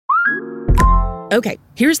Okay,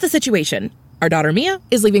 here's the situation. Our daughter Mia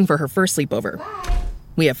is leaving for her first sleepover.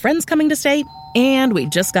 We have friends coming to stay, and we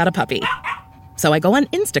just got a puppy. So I go on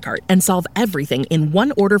Instacart and solve everything in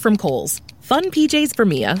one order from Kohl's. Fun PJs for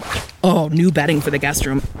Mia. Oh, new bedding for the guest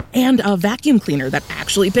room. And a vacuum cleaner that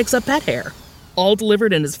actually picks up pet hair. All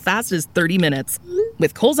delivered in as fast as 30 minutes.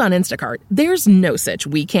 With Kohl's on Instacart, there's no such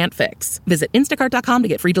we can't fix. Visit instacart.com to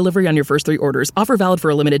get free delivery on your first 3 orders. Offer valid for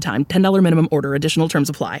a limited time. $10 minimum order. Additional terms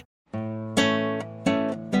apply.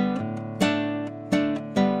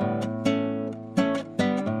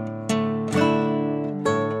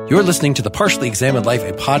 You're listening to The Partially Examined Life,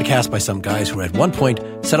 a podcast by some guys who at one point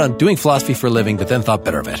set on doing philosophy for a living, but then thought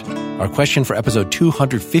better of it. Our question for episode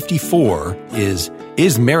 254 is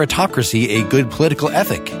meritocracy a good political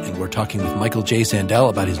ethic? And we're talking with Michael J. Sandel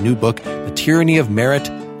about his new book, The Tyranny of Merit,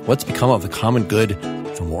 What's Become of the Common Good.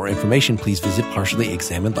 For more information, please visit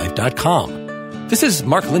partiallyexaminedlife.com. This is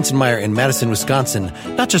Mark Linsenmeyer in Madison, Wisconsin.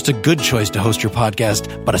 Not just a good choice to host your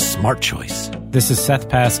podcast, but a smart choice. This is Seth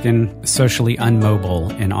Paskin, socially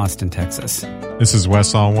unmobile in Austin, Texas. This is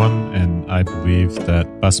Wes Alwan, and I believe that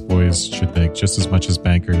busboys should make just as much as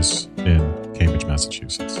bankers in Cambridge,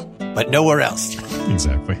 Massachusetts. But nowhere else.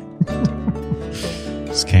 Exactly.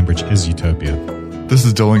 Because Cambridge is utopia. This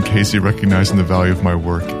is Dylan Casey, recognizing the value of my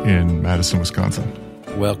work in Madison, Wisconsin.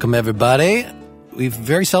 Welcome, everybody. We've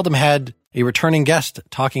very seldom had a returning guest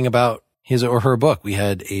talking about his or her book. We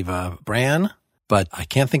had Ava Bran, but I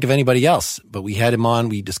can't think of anybody else. But we had him on.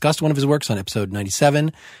 We discussed one of his works on episode 97,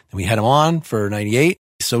 and we had him on for 98.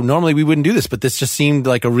 So normally we wouldn't do this, but this just seemed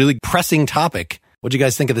like a really pressing topic. What do you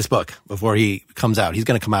guys think of this book before he comes out? He's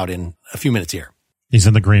going to come out in a few minutes here. He's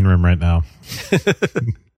in the green room right now.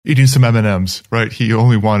 Eating some M&Ms, right? He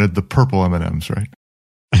only wanted the purple M&Ms, right?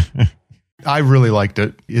 I really liked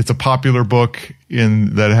it. It's a popular book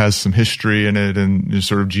in that it has some history in it and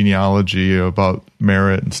sort of genealogy about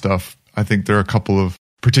merit and stuff. I think there are a couple of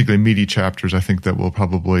particularly meaty chapters I think that we'll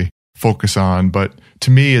probably focus on. But to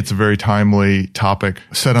me, it's a very timely topic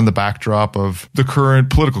set on the backdrop of the current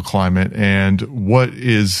political climate and what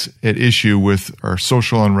is at issue with our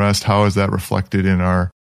social unrest. How is that reflected in our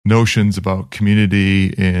notions about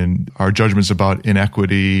community and our judgments about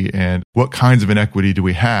inequity, and what kinds of inequity do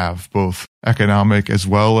we have, both economic as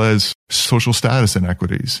well as social status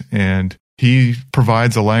inequities. And he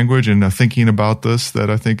provides a language and a thinking about this that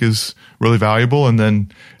I think is really valuable. And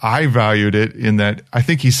then I valued it in that I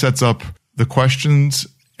think he sets up the questions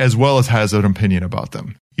as well as has an opinion about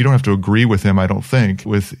them. You don't have to agree with him, I don't think,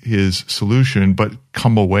 with his solution, but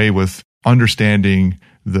come away with understanding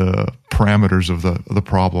the parameters of the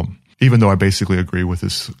problem, even though I basically agree with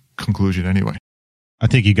his conclusion anyway. I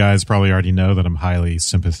think you guys probably already know that I'm highly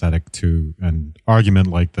sympathetic to an argument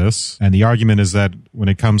like this. And the argument is that when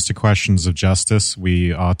it comes to questions of justice,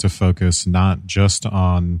 we ought to focus not just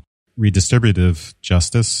on redistributive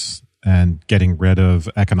justice and getting rid of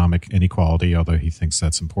economic inequality, although he thinks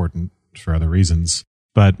that's important for other reasons.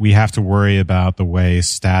 But we have to worry about the way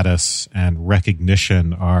status and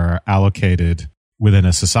recognition are allocated within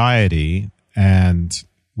a society. And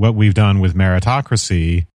what we've done with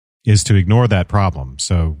meritocracy is to ignore that problem.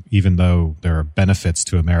 So even though there are benefits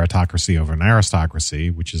to a meritocracy over an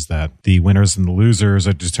aristocracy, which is that the winners and the losers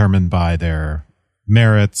are determined by their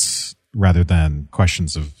merits rather than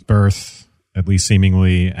questions of birth, at least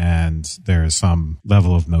seemingly, and there is some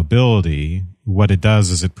level of mobility, what it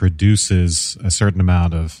does is it produces a certain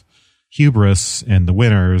amount of hubris in the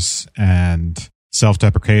winners and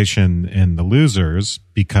self-deprecation in the losers,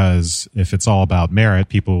 because if it's all about merit,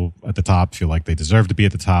 people at the top feel like they deserve to be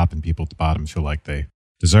at the top and people at the bottom feel like they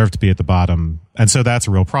deserve to be at the bottom. And so that's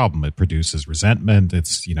a real problem. It produces resentment.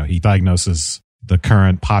 It's, he diagnoses the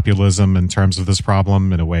current populism in terms of this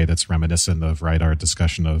problem in a way that's reminiscent of, our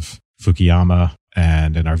discussion of Fukuyama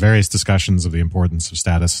and in our various discussions of the importance of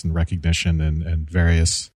status and recognition in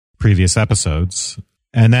various previous episodes.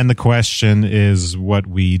 And then the question is what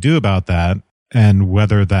we do about that, and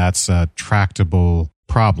whether that's a tractable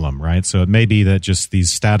problem, right? So it may be that just these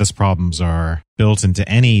status problems are built into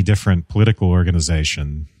any different political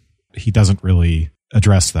organization. He doesn't really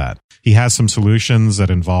address that. He has some solutions that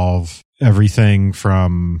involve everything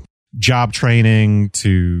from job training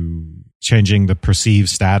to changing the perceived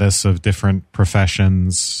status of different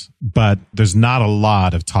professions. But there's not a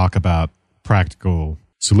lot of talk about practical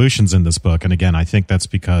solutions in this book. And again, I think that's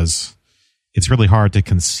because it's really hard to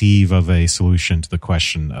conceive of a solution to the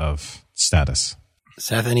question of status.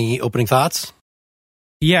 Seth, any opening thoughts?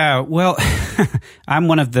 Yeah, well, I'm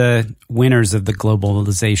one of the winners of the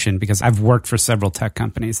globalization because I've worked for several tech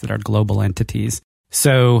companies that are global entities.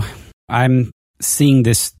 So I'm seeing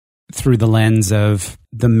this through the lens of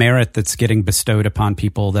the merit that's getting bestowed upon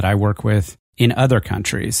people that I work with in other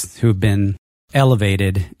countries who've been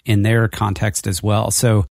elevated in their context as well.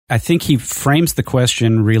 So I think he frames the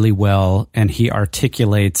question really well, and he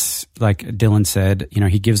articulates, like Dylan said,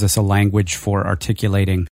 he gives us a language for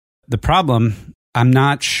articulating the problem. I'm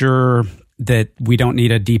not sure that we don't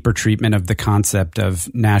need a deeper treatment of the concept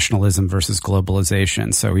of nationalism versus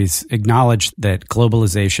globalization. So he's acknowledged that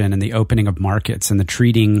globalization and the opening of markets and the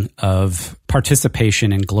treating of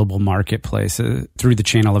participation in global marketplaces through the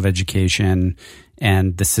channel of education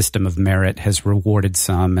and the system of merit has rewarded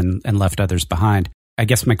some and left others behind. I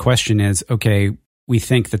guess my question is, okay, we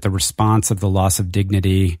think that the response of the loss of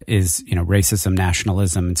dignity is, racism,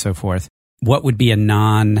 nationalism, and so forth. What would be a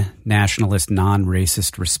non-nationalist,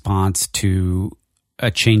 non-racist response to a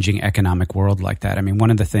changing economic world like that? I mean, one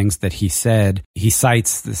of the things that he said, he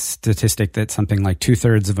cites the statistic that something like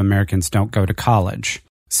 2/3 of Americans don't go to college.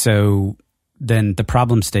 So then the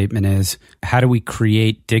problem statement is, how do we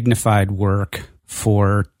create dignified work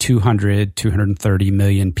for 230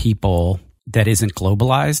 million people that isn't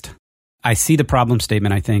globalized? I see the problem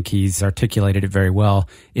statement. I think he's articulated it very well.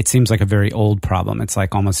 It seems like a very old problem. It's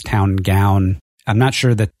like almost town and gown. I'm not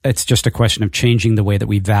sure that it's just a question of changing the way that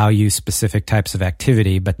we value specific types of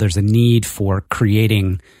activity, but there's a need for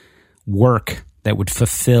creating work that would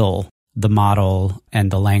fulfill the model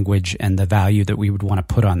and the language and the value that we would want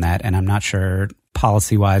to put on that. And I'm not sure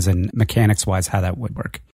policy-wise and mechanics-wise how that would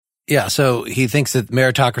work. Yeah, so he thinks that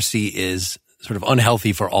meritocracy is sort of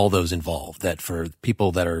unhealthy for all those involved, that for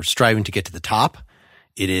people that are striving to get to the top,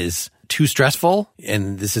 it is too stressful.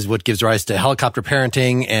 And this is what gives rise to helicopter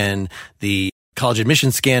parenting and the college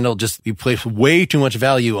admissions scandal. Just you place way too much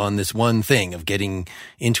value on this one thing of getting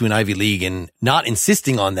into an Ivy League and not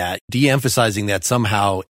insisting on that, de-emphasizing that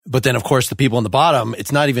somehow. But then, of course, the people on the bottom,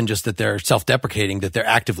 it's not even just that they're self-deprecating, that they're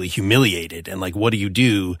actively humiliated. And like, what do you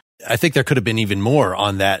do? I think there could have been even more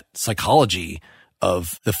on that psychology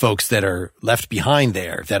of the folks that are left behind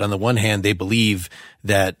there, that on the one hand, they believe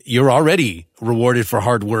that you're already rewarded for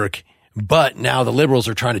hard work, but now the liberals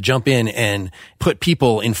are trying to jump in and put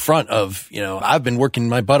people in front of, I've been working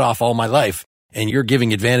my butt off all my life, and you're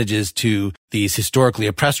giving advantages to these historically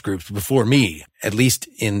oppressed groups before me, at least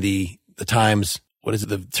in the times, what is it,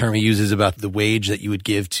 the term he uses about the wage that you would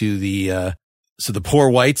give to the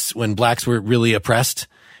poor whites when blacks were really oppressed.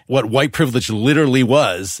 What white privilege literally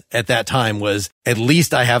was at that time was, at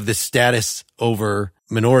least I have this status over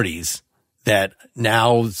minorities that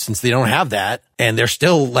now, since they don't have that and they're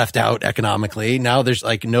still left out economically, now there's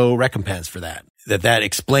like no recompense for that. That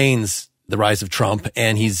explains the rise of Trump.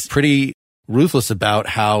 And he's pretty ruthless about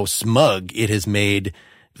how smug it has made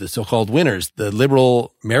the so-called winners, the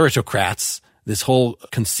liberal meritocrats, this whole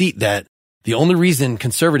conceit that the only reason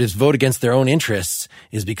conservatives vote against their own interests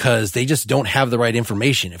is because they just don't have the right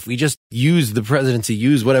information. If we just use the presidency,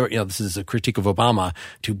 use whatever, this is a critique of Obama,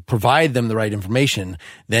 to provide them the right information,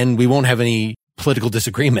 then we won't have any political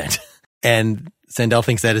disagreement. And Sandel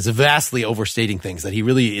thinks that is vastly overstating things, that he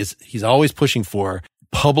really is, he's always pushing for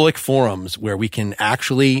public forums where we can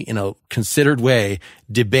actually, in a considered way,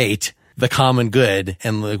 debate the common good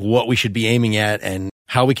and like what we should be aiming at and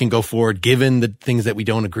how we can go forward given the things that we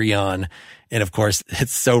don't agree on. And of course,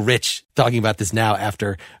 it's so rich talking about this now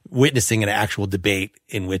after witnessing an actual debate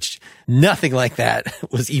in which nothing like that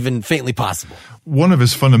was even faintly possible. One of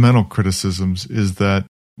his fundamental criticisms is that,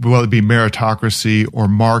 whether it be meritocracy or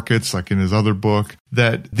markets, like in his other book,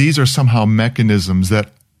 that these are somehow mechanisms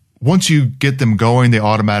that once you get them going, they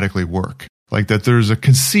automatically work. Like that there's a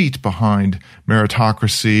conceit behind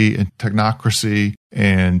meritocracy and technocracy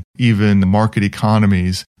and even the market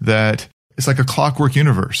economies that it's like a clockwork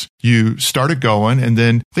universe. You start it going and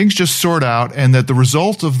then things just sort out, and that the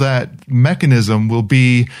result of that mechanism will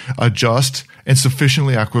be a just and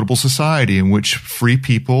sufficiently equitable society in which free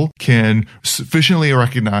people can sufficiently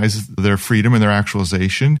recognize their freedom and their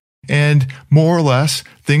actualization, and more or less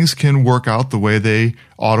things can work out the way they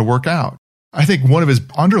ought to work out. I think one of his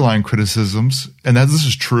underlying criticisms, and that this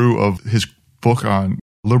is true of his book on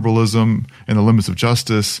liberalism and the limits of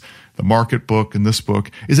justice, the market book and this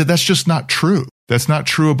book, is that that's just not true. That's not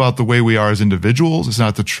true about the way we are as individuals. It's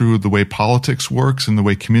not true of the way politics works and the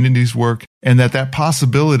way communities work. And that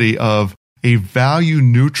possibility of a value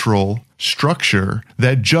neutral structure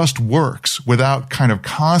that just works without kind of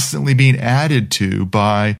constantly being added to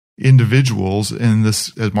by individuals in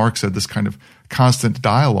this, as Mark said, this kind of constant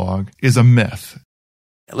dialogue is a myth.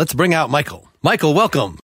 Let's bring out Michael. Michael,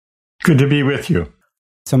 welcome. Good to be with you.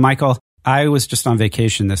 So, Michael, I was just on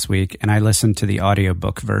vacation this week and I listened to the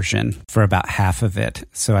audiobook version for about half of it.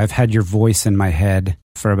 So I've had your voice in my head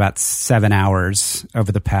for about 7 hours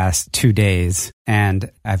over the past 2 days.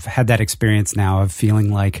 And I've had that experience now of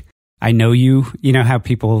feeling like I know you. You know how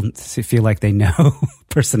people feel like they know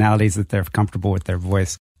personalities, that they're comfortable with their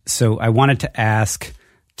voice. So I wanted to ask,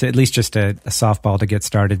 to at least just a softball to get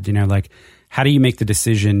started, like, how do you make the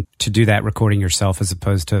decision to do that recording yourself as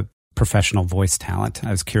opposed to professional voice talent?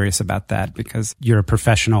 I was curious about that because you're a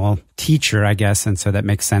professional teacher, I guess, and so that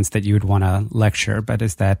makes sense that you would want to lecture. But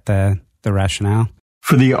is that the rationale?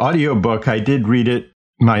 For the audiobook, I did read it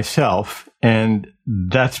myself, and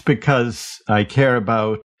that's because I care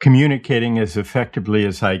about communicating as effectively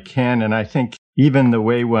as I can. And I think even the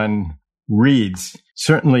way one reads,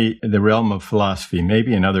 certainly in the realm of philosophy,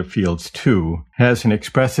 maybe in other fields too, has an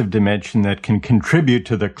expressive dimension that can contribute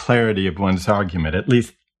to the clarity of one's argument. At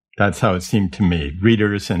least that's how it seemed to me.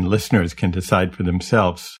 Readers and listeners can decide for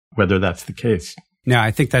themselves whether that's the case. No, I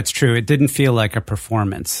think that's true. It didn't feel like a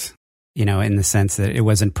performance, in the sense that it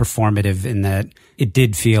wasn't performative, in that it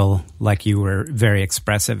did feel like you were very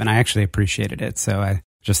expressive, and I actually appreciated it. So I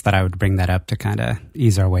just thought I would bring that up to kind of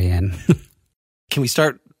ease our way in. Can we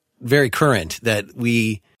start very current, that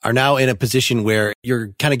we are now in a position where you're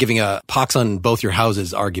kind of giving a pox on both your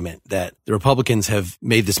houses argument, that the Republicans have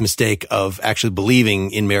made this mistake of actually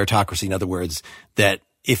believing in meritocracy. In other words, that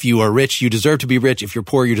if you are rich, you deserve to be rich. If you're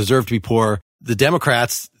poor, you deserve to be poor. The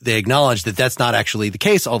Democrats, they acknowledge that that's not actually the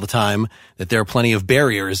case all the time, that there are plenty of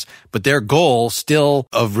barriers, but their goal still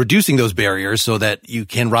of reducing those barriers so that you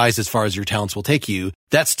can rise as far as your talents will take you,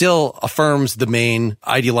 that still affirms the main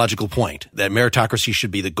ideological point, that meritocracy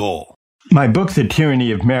should be the goal. My book, The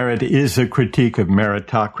Tyranny of Merit, is a critique of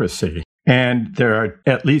meritocracy. And there are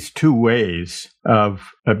at least two ways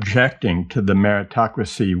of objecting to the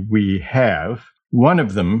meritocracy we have. One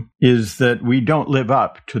of them is that we don't live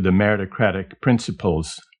up to the meritocratic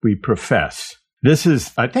principles we profess. This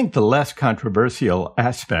is, I think, the less controversial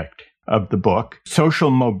aspect of the book.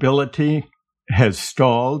 Social mobility has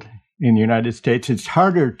stalled in the United States. It's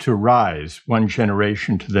harder to rise one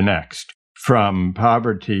generation to the next from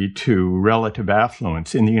poverty to relative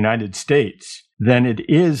affluence in the United States than it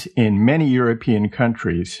is in many European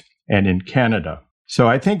countries and in Canada. So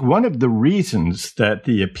I think one of the reasons that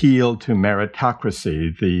the appeal to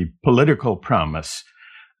meritocracy, the political promise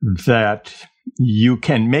that you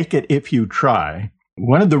can make it if you try,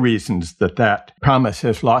 one of the reasons that that promise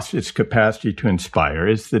has lost its capacity to inspire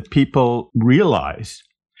is that people realize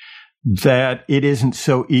that it isn't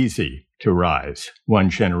so easy to rise one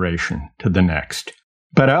generation to the next.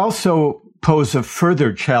 But I also pose a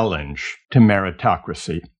further challenge to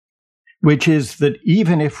meritocracy, which is that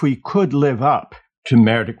even if we could live up to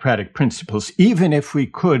meritocratic principles, even if we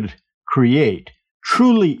could create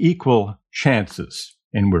truly equal chances,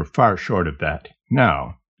 and we're far short of that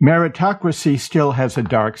now, meritocracy still has a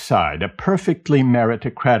dark side. A perfectly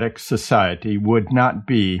meritocratic society would not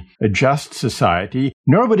be a just society,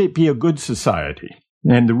 nor would it be a good society.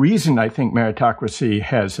 And the reason I think meritocracy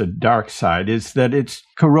has a dark side is that it's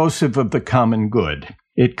corrosive of the common good.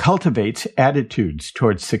 It cultivates attitudes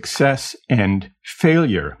towards success and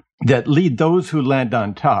failure that lead those who land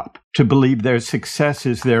on top to believe their success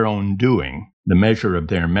is their own doing, the measure of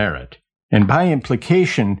their merit. And by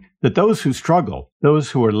implication, that those who struggle,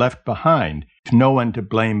 those who are left behind, have no one to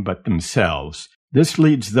blame but themselves. This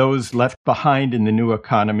leads those left behind in the new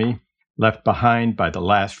economy, left behind by the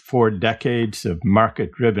last 4 decades of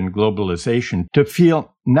market-driven globalization, to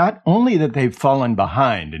feel not only that they've fallen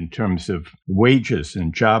behind in terms of wages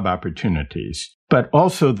and job opportunities, but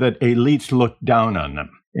also that elites look down on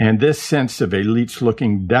them. And this sense of elites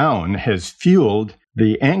looking down has fueled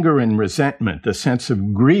the anger and resentment, the sense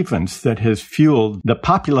of grievance that has fueled the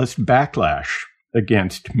populist backlash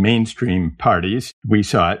against mainstream parties. We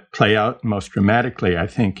saw it play out most dramatically, I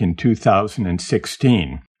think, in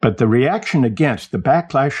 2016. But the reaction against, the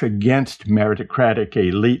backlash against meritocratic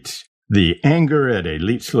elites, the anger at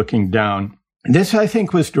elites looking down, this, I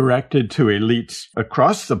think, was directed to elites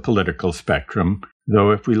across the political spectrum,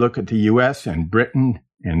 though if we look at the U.S. and Britain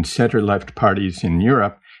and center-left parties in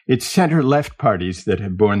Europe, it's center-left parties that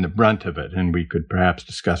have borne the brunt of it, and we could perhaps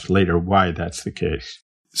discuss later why that's the case.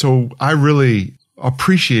 So I really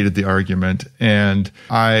appreciated the argument, and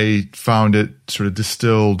I found it sort of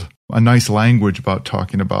distilled a nice language about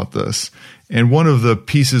talking about this. And one of the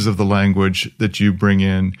pieces of the language that you bring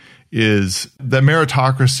in is that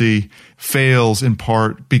meritocracy fails in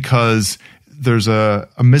part because there's a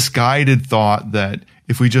misguided thought that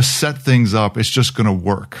if we just set things up, it's just going to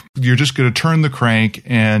work. You're just going to turn the crank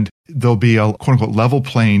and there'll be a quote unquote level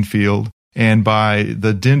playing field. And by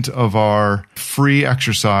the dint of our free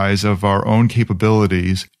exercise of our own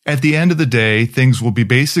capabilities, at the end of the day, things will be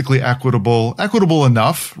basically equitable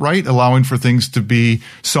enough, right? Allowing for things to be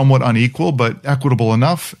somewhat unequal, but equitable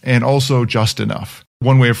enough and also just enough.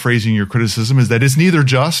 One way of phrasing your criticism is that it's neither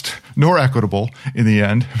just nor equitable in the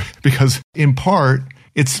end, because in part,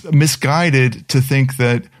 it's misguided to think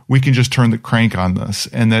that we can just turn the crank on this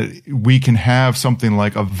and that we can have something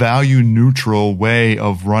like a value neutral way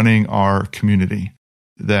of running our community,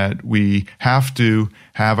 that we have to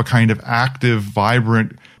have a kind of active,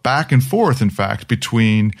 vibrant back and forth, in fact,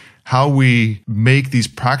 between how we make these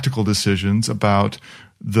practical decisions about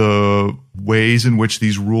the ways in which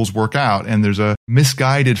these rules work out. And there's a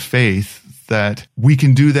misguided faith that we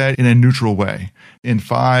can do that in a neutral way. In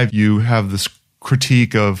 5, you have this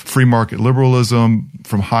critique of free market liberalism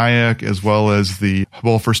from Hayek, as well as the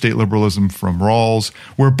welfare state liberalism from Rawls,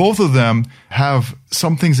 where both of them have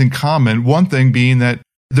some things in common. One thing being that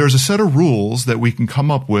there's a set of rules that we can come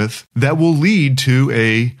up with that will lead to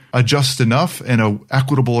a just enough and a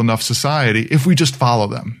equitable enough society if we just follow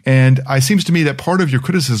them. And it seems to me that part of your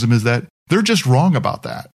criticism is that they're just wrong about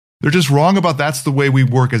that. They're just wrong about that's the way we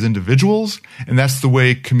work as individuals, and that's the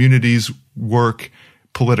way communities work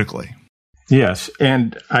politically. Yes,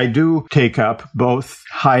 and I do take up both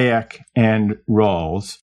Hayek and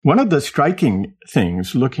Rawls. One of the striking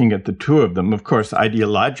things, looking at the two of them, of course,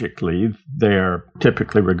 ideologically, they're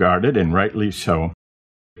typically regarded, and rightly so,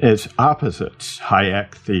 as opposites.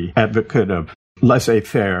 Hayek, the advocate of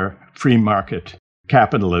laissez-faire, free market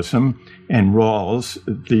capitalism, and Rawls,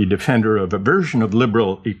 the defender of a version of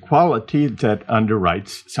liberal equality that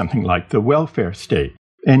underwrites something like the welfare state.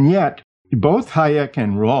 And yet, both Hayek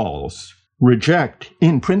and Rawls reject,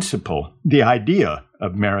 in principle, the idea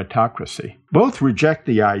of meritocracy. Both reject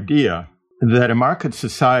the idea that a market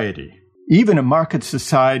society, even a market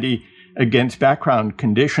society against background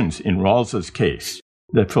conditions in Rawls's case,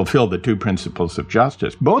 that fulfill the two principles of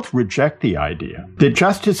justice, both reject the idea that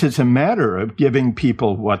justice is a matter of giving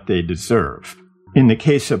people what they deserve. In the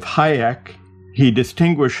case of Hayek, he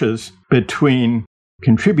distinguishes between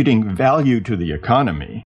contributing value to the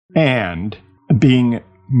economy and being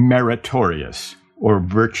meritorious or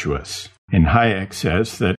virtuous. And Hayek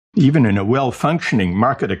says that even in a well-functioning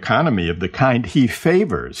market economy of the kind he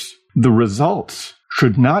favors, the results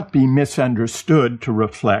should not be misunderstood to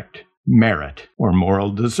reflect merit or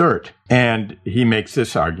moral desert. And he makes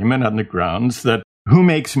this argument on the grounds that who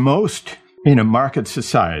makes most in a market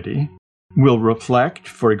society will reflect,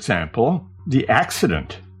 for example, the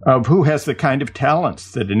accident of who has the kind of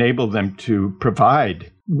talents that enable them to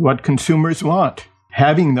provide what consumers want.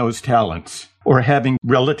 Having those talents, or having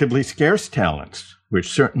relatively scarce talents, which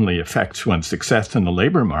certainly affects one's success in the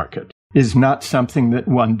labor market, is not something that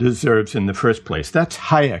one deserves in the first place. That's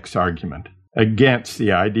Hayek's argument against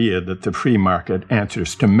the idea that the free market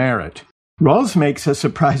answers to merit. Rawls makes a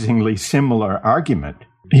surprisingly similar argument.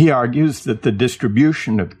 He argues that the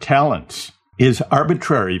distribution of talents is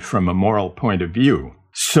arbitrary from a moral point of view,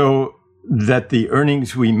 so that the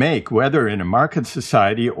earnings we make, whether in a market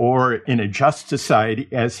society or in a just society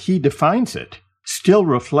as he defines it, still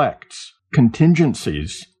reflects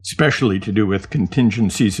contingencies, especially to do with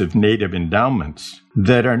contingencies of native endowments,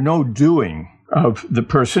 that are no doing of the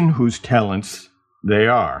person whose talents they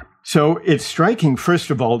are. So it's striking,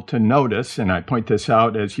 first of all, to notice, and I point this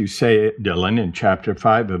out, as you say, Dylan, in chapter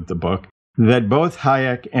 5 of the book, that both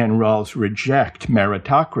Hayek and Rawls reject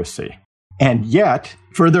meritocracy. And yet,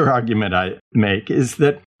 further argument I make is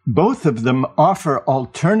that both of them offer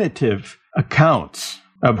alternative accounts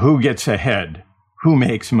of who gets ahead, who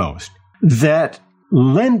makes most, that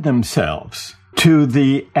lend themselves to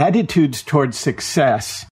the attitudes towards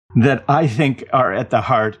success that I think are at the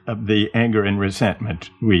heart of the anger and resentment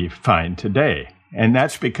we find today. And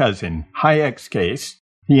that's because in Hayek's case,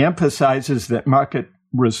 he emphasizes that market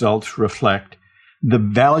results reflect the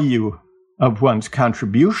value of one's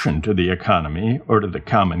contribution to the economy or to the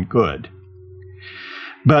common good.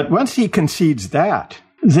 But once he concedes that,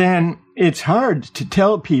 then it's hard to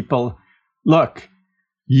tell people, look,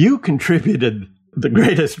 you contributed the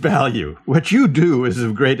greatest value. What you do is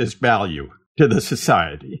of greatest value to the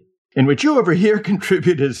society. And what you over here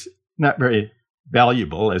contribute is not very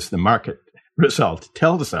valuable, as the market result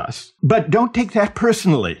tells us. But don't take that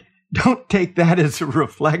personally. Don't take that as a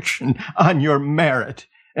reflection on your merit.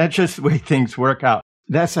 That's just the way things work out.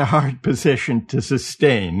 That's a hard position to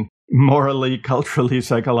sustain morally, culturally,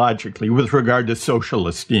 psychologically with regard to social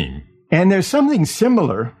esteem. And there's something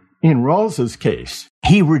similar in Rawls's case.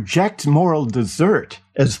 He rejects moral desert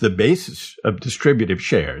as the basis of distributive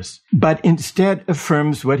shares, but instead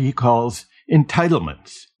affirms what he calls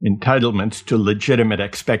entitlements to legitimate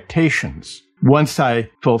expectations. Once I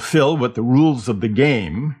fulfill what the rules of the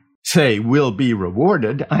game say will be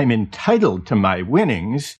rewarded, I'm entitled to my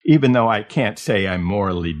winnings, even though I can't say I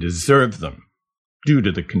morally deserve them, due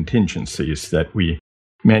to the contingencies that we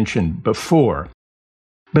mentioned before.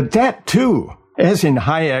 But that too, as in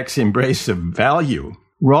Hayek's embrace of value,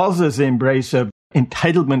 Rawls's embrace of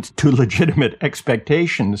entitlement to legitimate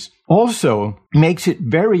expectations also makes it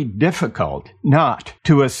very difficult not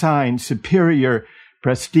to assign superior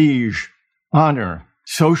prestige, honor,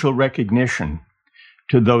 social recognition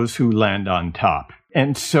to those who land on top.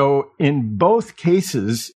 And so in both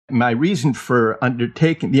cases, my reason for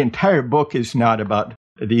undertaking the entire book is not about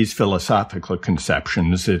these philosophical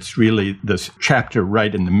conceptions. It's really this chapter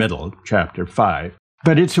right in the middle, chapter 5.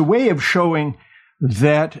 But it's a way of showing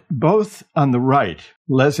that both on the right,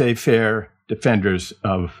 laissez-faire defenders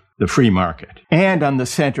of the free market, and on the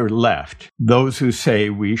center left, those who say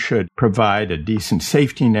we should provide a decent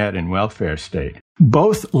safety net and welfare state,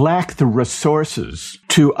 both lack the resources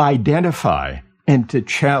to identify and to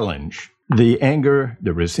challenge the anger,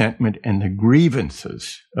 the resentment, and the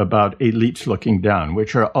grievances about elites looking down,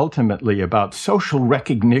 which are ultimately about social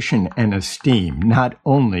recognition and esteem, not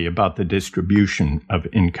only about the distribution of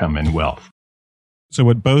income and wealth. So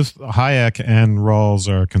what both Hayek and Rawls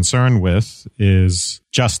are concerned with is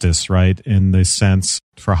justice, right? In the sense,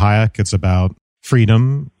 for Hayek, it's about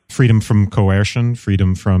freedom from coercion,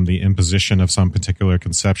 freedom from the imposition of some particular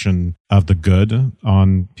conception of the good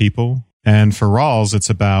on people. And for Rawls, it's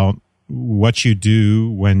about what you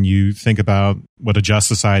do when you think about what a just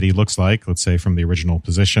society looks like, let's say from the original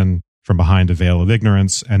position, from behind a veil of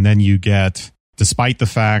ignorance, and then you get, despite the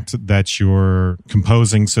fact that you're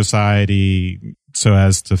composing society so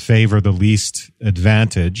as to favor the least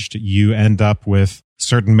advantaged, you end up with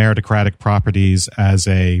certain meritocratic properties as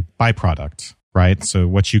a byproduct, right? So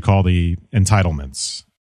what you call the entitlements.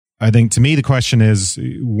 I think to me, the question is,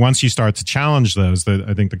 once you start to challenge those,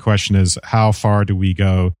 I think the question is, how far do we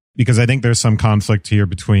go? Because I think there's some conflict here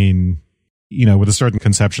between, with a certain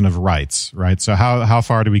conception of rights, right? So how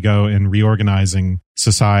far do we go in reorganizing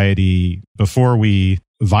society before we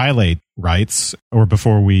violate rights or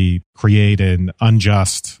before we create an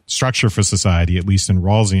unjust structure for society, at least in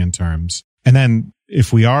Rawlsian terms? And then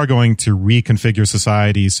if we are going to reconfigure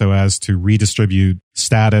society so as to redistribute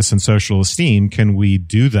status and social esteem, can we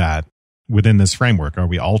do that within this framework? Are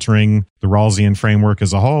we altering the Rawlsian framework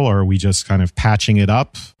as a whole, or are we just kind of patching it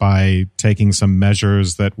up by taking some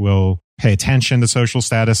measures that will pay attention to social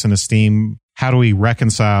status and esteem? How do we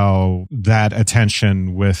reconcile that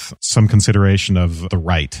attention with some consideration of the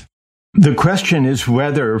right? The question is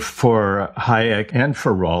whether for Hayek and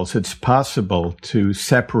for Rawls it's possible to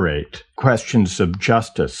separate questions of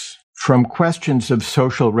justice from questions of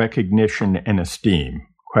social recognition and esteem,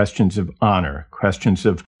 questions of honor, questions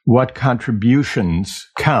of what contributions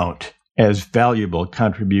count as valuable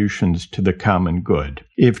contributions to the common good.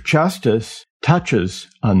 If justice touches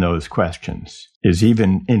on those questions, is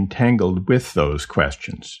even entangled with those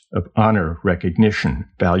questions of honor, recognition,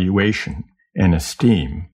 valuation, and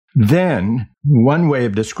esteem, then one way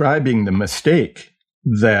of describing the mistake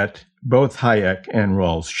that both Hayek and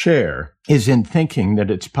Rawls share is in thinking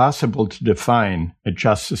that it's possible to define a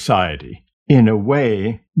just society in a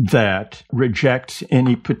way that rejects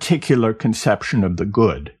any particular conception of the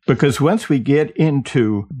good. Because once we get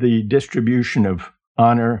into the distribution of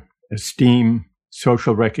honor, esteem,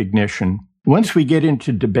 social recognition, once we get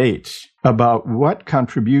into debates about what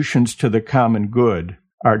contributions to the common good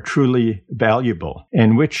are truly valuable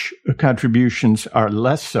and which contributions are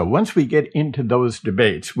less so, once we get into those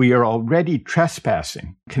debates, we are already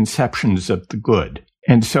trespassing conceptions of the good.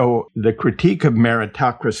 And so the critique of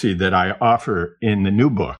meritocracy that I offer in the new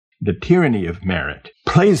book, The Tyranny of Merit,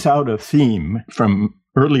 plays out a theme from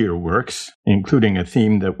earlier works, including a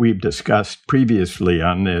theme that we've discussed previously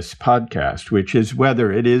on this podcast, which is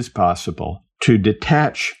whether it is possible to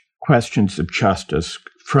detach questions of justice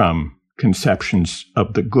from conceptions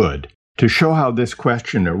of the good. To show how this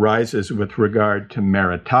question arises with regard to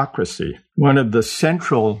meritocracy, one of the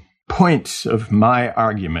central points of my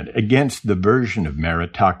argument against the version of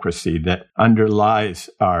meritocracy that underlies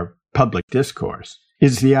our public discourse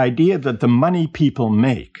is the idea that the money people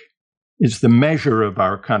make is the measure of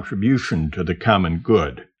our contribution to the common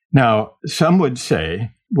good. Now, some would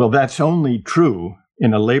say, well, that's only true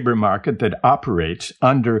in a labor market that operates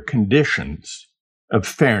under conditions of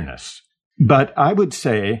fairness. But I would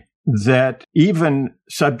say that even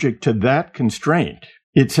subject to that constraint,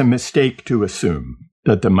 it's a mistake to assume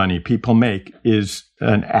that the money people make is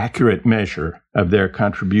an accurate measure of their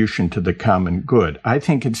contribution to the common good. I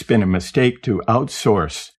think it's been a mistake to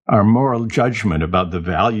outsource our moral judgment about the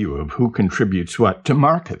value of who contributes what to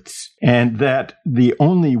markets, and that the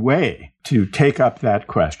only way to take up that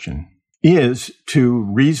question is to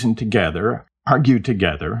reason together, argue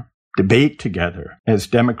together, debate together as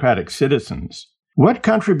democratic citizens what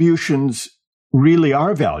contributions really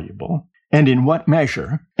are valuable and in what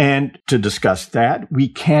measure. And to discuss that, we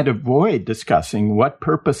can't avoid discussing what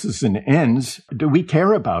purposes and ends do we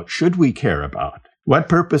care about, should we care about? What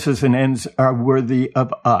purposes and ends are worthy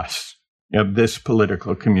of us, of this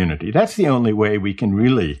political community? That's the only way we can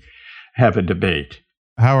really have a debate.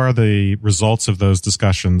 How are the results of those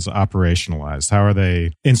discussions operationalized? How are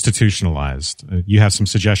they institutionalized? You have some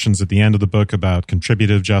suggestions at the end of the book about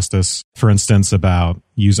contributive justice, for instance, about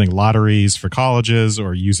using lotteries for colleges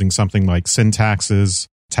or using something like sin taxes,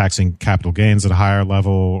 taxing capital gains at a higher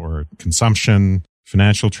level, or consumption,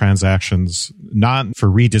 financial transactions, not for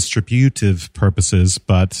redistributive purposes,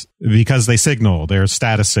 but because they signal, they're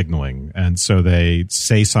status signaling. And so they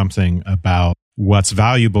say something about what's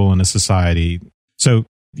valuable in a society. So,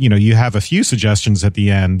 you have a few suggestions at the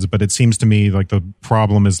end, but it seems to me like the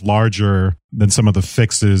problem is larger than some of the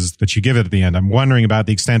fixes that you give it at the end. I'm wondering about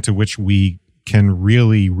the extent to which we can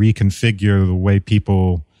really reconfigure the way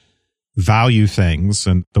people value things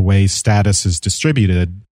and the way status is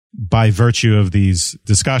distributed by virtue of these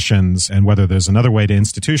discussions, and whether there's another way to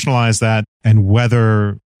institutionalize that, and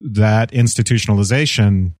whether that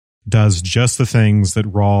institutionalization does just the things that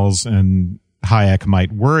Rawls and Hayek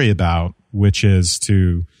might worry about, which is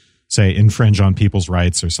to, say, infringe on people's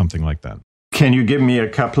rights or something like that. Can you give me a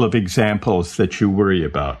couple of examples that you worry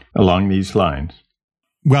about along these lines?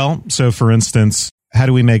 Well, so for instance, how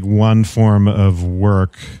do we make one form of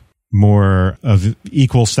work more of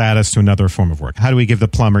equal status to another form of work? How do we give the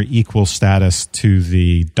plumber equal status to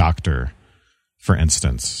the doctor, for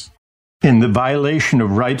instance? And the violation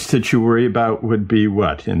of rights that you worry about would be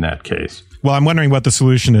what in that case? Well, I'm wondering what the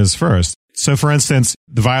solution is first. So, for instance,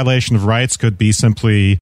 the violation of rights could be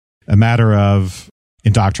simply a matter of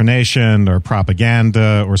indoctrination or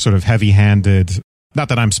propaganda or sort of heavy-handed, not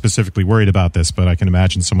that I'm specifically worried about this, but I can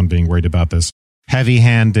imagine someone being worried about this,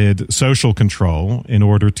 heavy-handed social control in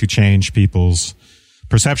order to change people's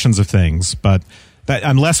perceptions of things. But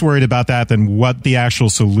I'm less worried about that than what the actual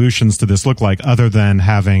solutions to this look like, other than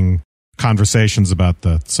having conversations about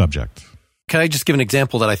the subject. Can I just give an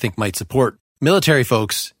example that I think might support military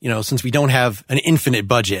folks? Since we don't have an infinite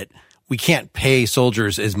budget, we can't pay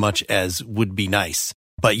soldiers as much as would be nice.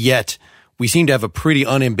 But yet, we seem to have a pretty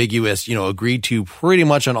unambiguous, agreed to pretty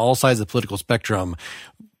much on all sides of the political spectrum.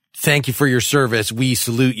 Thank you for your service. We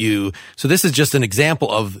salute you. So this is just an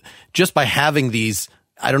example of, just by having these,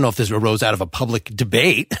 I don't know if this arose out of a public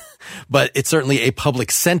debate, but it's certainly a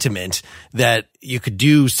public sentiment that you could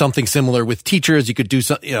do something similar with teachers. You could do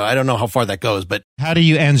something, I don't know how far that goes, but how do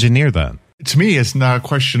you engineer that? To me, it's not a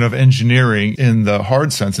question of engineering in the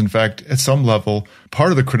hard sense. In fact, at some level, part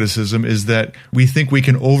of the criticism is that we think we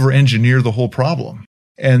can over-engineer the whole problem,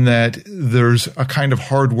 and that there's a kind of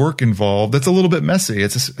hard work involved that's a little bit messy.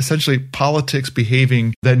 It's essentially politics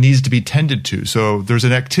behaving that needs to be tended to. So there's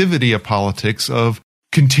an activity of politics of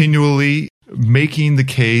continually making the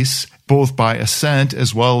case, both by assent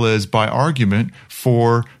as well as by argument,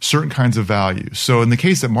 for certain kinds of values. So in the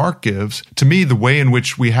case that Mark gives, to me, the way in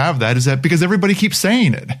which we have that is that because everybody keeps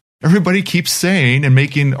saying it. Everybody keeps saying and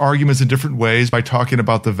making arguments in different ways by talking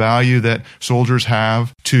about the value that soldiers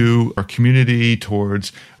have to our community,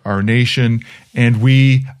 towards our nation, and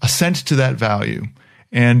we assent to that value,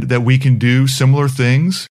 and that we can do similar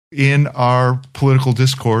things in our political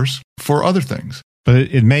discourse for other things. But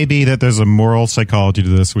it may be that there's a moral psychology to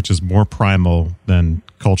this, which is more primal than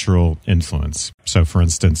cultural influence. So, for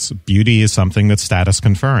instance, beauty is something that's status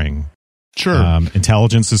conferring. Sure.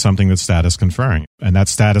 Intelligence is something that's status conferring. And that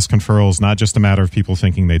status conferral is not just a matter of people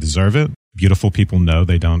thinking they deserve it. Beautiful people know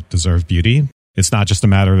they don't deserve beauty. It's not just a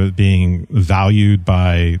matter of it being valued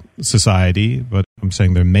by society, but I'm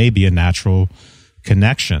saying there may be a natural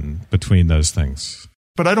connection between those things.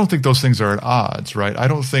 But I don't think those things are at odds, right? I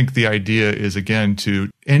don't think the idea is, again, to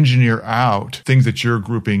engineer out things that you're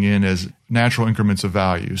grouping in as natural increments of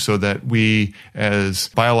value, so that we, as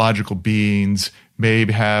biological beings,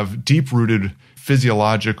 may have deep-rooted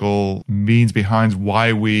physiological means behind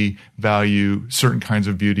why we value certain kinds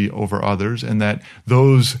of beauty over others, and that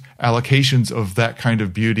those allocations of that kind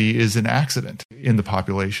of beauty is an accident in the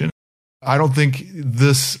population. I don't think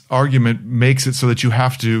this argument makes it so that you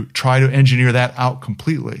have to try to engineer that out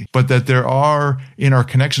completely, but that there are, in our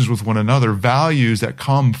connections with one another, values that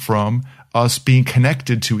come from us being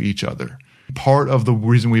connected to each other. Part of the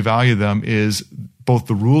reason we value them is both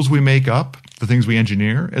the rules we make up, the things we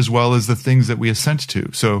engineer, as well as the things that we assent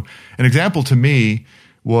to. So an example to me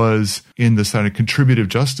was in the side of contributive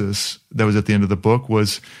justice that was at the end of the book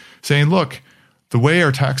was saying, look, the way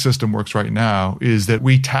our tax system works right now is that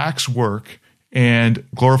we tax work and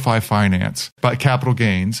glorify finance by capital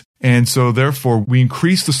gains. And so therefore we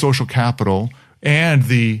increase the social capital and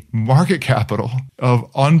the market capital of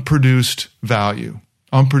unproduced value,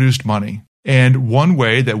 unproduced money. And one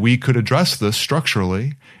way that we could address this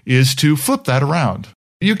structurally is to flip that around.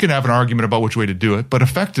 You can have an argument about which way to do it, but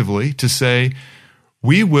effectively to say,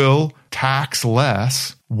 we will tax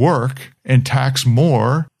less work and tax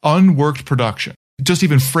more unworked production. Just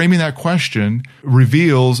even framing that question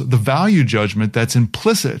reveals the value judgment that's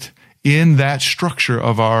implicit in that structure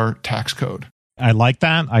of our tax code. I like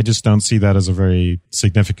that. I just don't see that as a very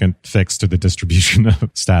significant fix to the distribution of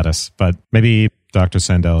status. But maybe Dr.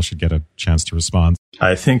 Sandel should get a chance to respond.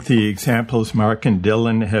 I think the examples Mark and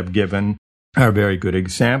Dylan have given are very good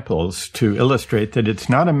examples to illustrate that it's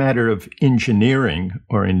not a matter of engineering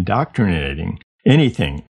or indoctrinating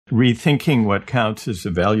anything, rethinking what counts as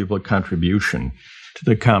a valuable contribution to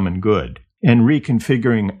the common good, and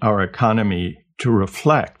reconfiguring our economy to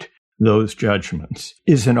reflect those judgments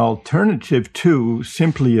is an alternative to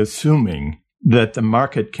simply assuming that the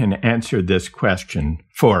market can answer this question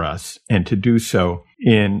for us and to do so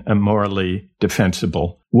in a morally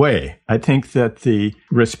defensible way. I think that the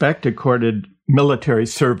respect accorded military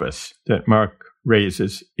service that Mark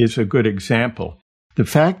raises is a good example. The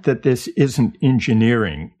fact that this isn't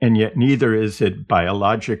engineering, and yet neither is it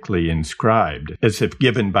biologically inscribed, as if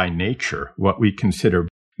given by nature what we consider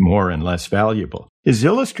more and less valuable, is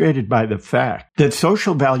illustrated by the fact that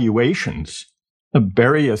social valuations of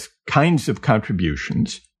various kinds of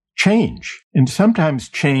contributions change, and sometimes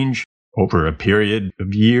change over a period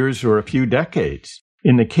of years or a few decades.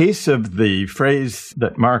 In the case of the phrase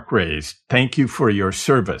that Mark raised, thank you for your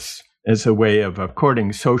service, as a way of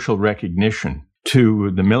according social recognition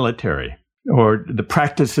to the military, or the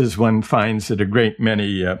practices one finds at a great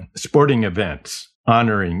many sporting events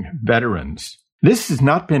honoring veterans. This has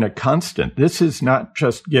not been a constant. This is not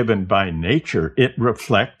just given by nature. It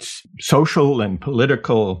reflects social and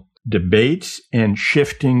political debates and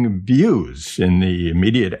shifting views. In the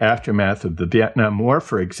immediate aftermath of the Vietnam War,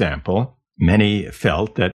 for example, many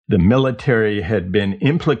felt that the military had been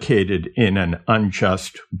implicated in an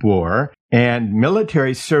unjust war, and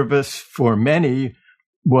military service for many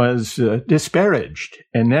was disparaged.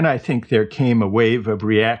 And then I think there came a wave of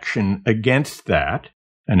reaction against that,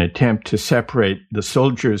 an attempt to separate the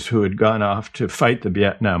soldiers who had gone off to fight the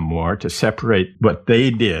Vietnam War, to separate what they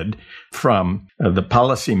did from the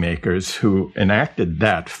policymakers who enacted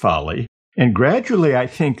that folly. And gradually, I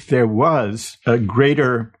think there was a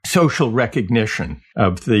greater social recognition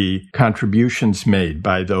of the contributions made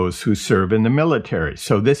by those who serve in the military.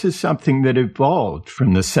 So this is something that evolved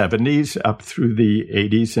from the 70s up through the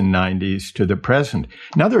 80s and 90s to the present.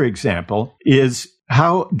 Another example is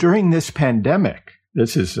how during this pandemic,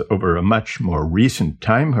 this is over a much more recent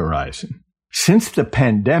time horizon, since the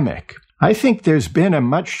pandemic, I think there's been a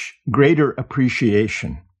much greater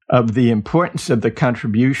appreciation of the importance of the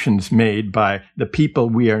contributions made by the people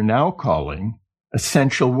we are now calling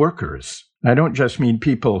essential workers. I don't just mean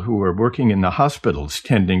people who are working in the hospitals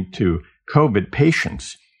tending to COVID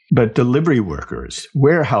patients, but delivery workers,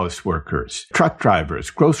 warehouse workers, truck drivers,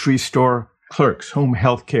 grocery store clerks, home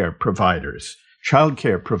health care providers,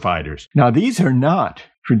 childcare providers. Now, these are not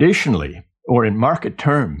traditionally, or in market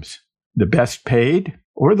terms, the best paid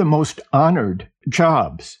or the most honored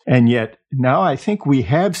jobs. And yet now I think we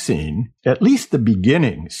have seen at least the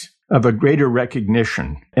beginnings of a greater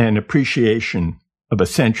recognition and appreciation of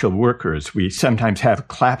essential workers. We sometimes have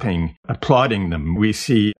clapping, applauding them. We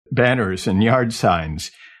see banners and yard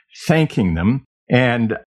signs thanking them.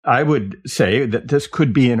 And I would say that this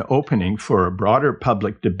could be an opening for a broader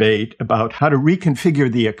public debate about how to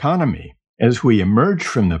reconfigure the economy as we emerge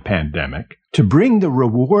from the pandemic to bring the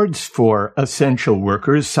rewards for essential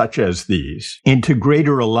workers such as these into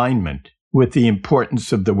greater alignment with the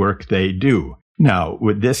importance of the work they do. Now,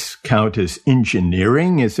 would this count as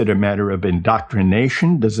engineering? Is it a matter of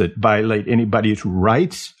indoctrination? Does it violate anybody's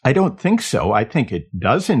rights? I don't think so. I think it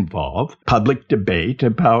does involve public debate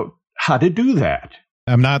about how to do that.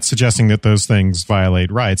 I'm not suggesting that those things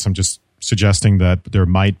violate rights. I'm just suggesting that there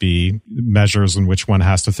might be measures in which one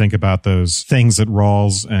has to think about those things that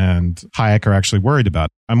Rawls and Hayek are actually worried about.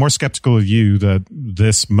 I'm more skeptical of you that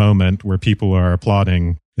this moment where people are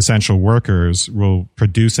applauding essential workers will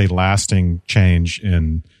produce a lasting change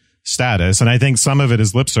in status. And I think some of it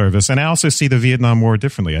is lip service. And I also see the Vietnam War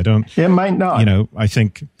differently. It might not. I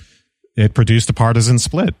think it produced a partisan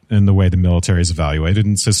split in the way the military is evaluated.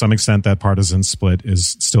 And to some extent, that partisan split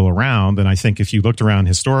is still around. And I think if you looked around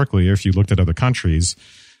historically, or if you looked at other countries,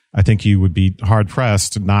 I think you would be hard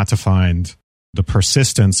pressed not to find the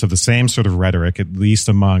persistence of the same sort of rhetoric, at least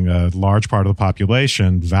among a large part of the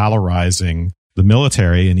population, valorizing the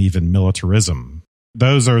military and even militarism.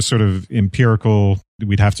 Those are sort of empirical.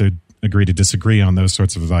 We'd have to agree to disagree on those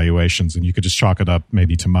sorts of evaluations, and you could just chalk it up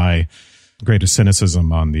maybe to my greater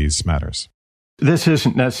cynicism on these matters. This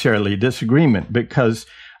isn't necessarily disagreement, because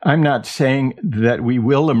I'm not saying that we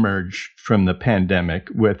will emerge from the pandemic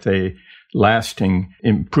with a lasting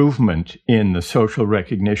improvement in the social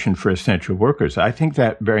recognition for essential workers. I think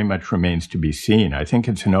that very much remains to be seen. I think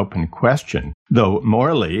it's an open question, though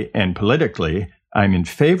morally and politically, I'm in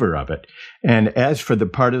favor of it. And as for the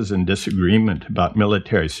partisan disagreement about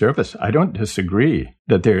military service, I don't disagree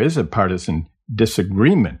that there is a partisan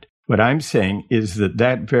disagreement. What I'm saying is that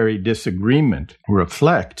that very disagreement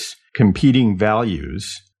reflects competing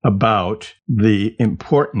values about the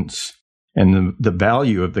importance and the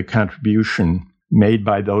value of the contribution made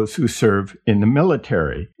by those who serve in the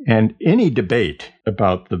military. And any debate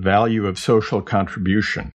about the value of social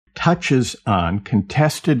contribution touches on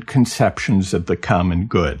contested conceptions of the common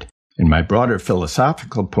good. And my broader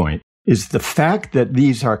philosophical point is the fact that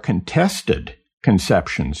these are contested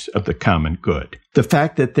conceptions of the common good, the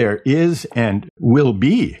fact that there is and will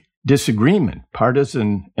be disagreement,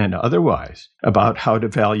 partisan and otherwise, about how to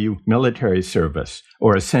value military service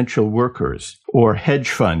or essential workers or hedge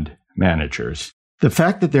fund managers. The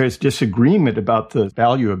fact that there is disagreement about the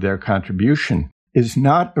value of their contribution is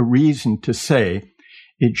not a reason to say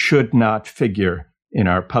it should not figure in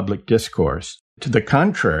our public discourse. To the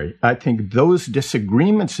contrary, I think those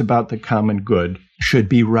disagreements about the common good should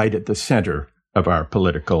be right at the center of our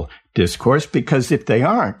political discourse, because if they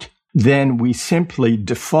aren't, then we simply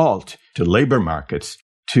default to labor markets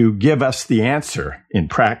to give us the answer in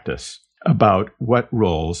practice about what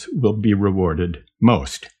roles will be rewarded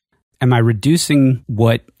most. Am I reducing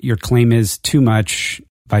what your claim is too much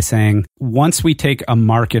by saying once we take a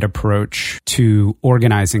market approach to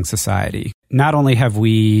organizing society, not only have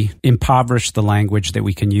we impoverished the language that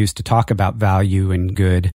we can use to talk about value and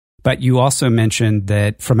good, but you also mentioned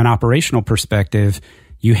that from an operational perspective,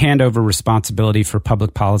 you hand over responsibility for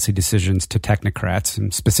public policy decisions to technocrats,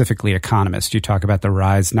 and specifically economists. You talk about the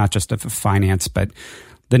rise not just of finance, but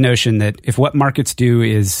the notion that if what markets do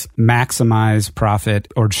is maximize profit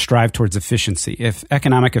or strive towards efficiency, if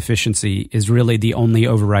economic efficiency is really the only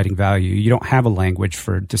overriding value, you don't have a language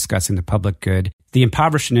for discussing the public good. The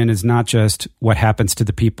impoverishment is not just what happens to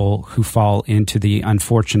the people who fall into the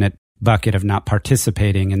unfortunate bucket of not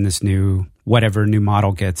participating in this whatever new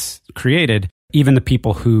model gets created. Even the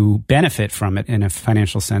people who benefit from it in a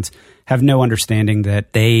financial sense have no understanding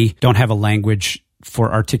that they don't have a language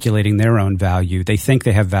for articulating their own value. They think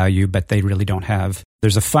they have value, but they really don't have.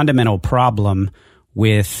 There's a fundamental problem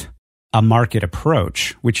with a market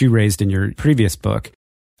approach, which you raised in your previous book.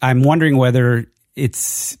 I'm wondering whether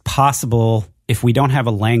it's possible, if we don't have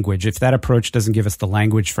a language, if that approach doesn't give us the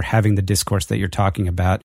language for having the discourse that you're talking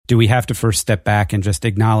about, do we have to first step back and just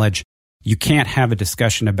acknowledge you can't have a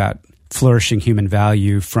discussion about flourishing human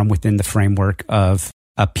value from within the framework of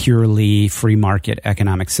a purely free market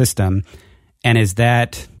economic system? And is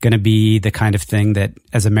that going to be the kind of thing that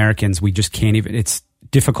as Americans, we just can't even, it's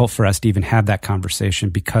difficult for us to even have that conversation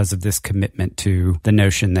because of this commitment to the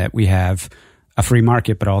notion that we have a free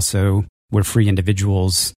market, but also we're free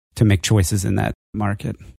individuals to make choices in that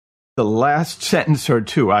market? The last sentence or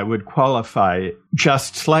two I would qualify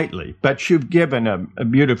just slightly, but you've given a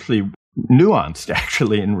beautifully nuanced,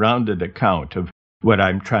 actually, and rounded account of what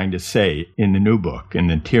I'm trying to say in the new book, in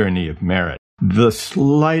The Tyranny of Merit. The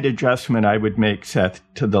slight adjustment I would make, Seth,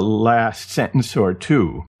 to the last sentence or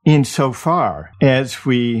two, insofar as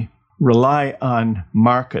we rely on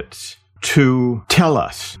markets to tell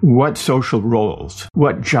us what social roles,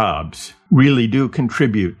 what jobs really do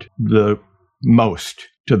contribute the most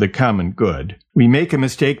to the common good. We make a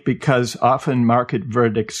mistake because often market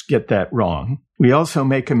verdicts get that wrong. We also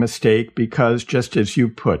make a mistake because, just as you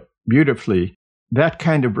put beautifully, that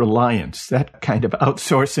kind of reliance, that kind of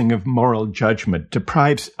outsourcing of moral judgment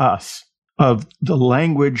deprives us of the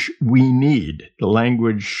language we need, the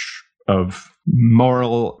language of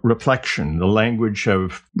moral reflection, the language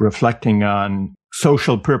of reflecting on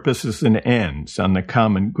social purposes and ends, on the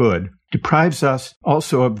common good, deprives us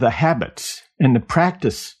also of the habits and the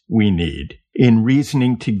practice we need in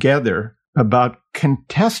reasoning together about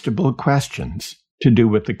contestable questions to do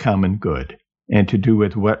with the common good. and to do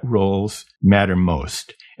with what roles matter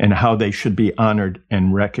most and how they should be honored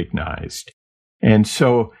and recognized. And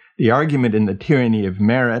so the argument in The Tyranny of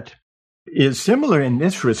Merit is similar in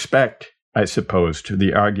this respect, I suppose, to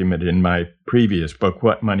the argument in my previous book,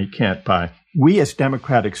 What Money Can't Buy. We as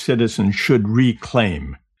democratic citizens should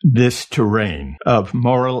reclaim this terrain of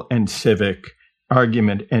moral and civic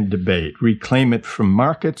argument and debate, reclaim it from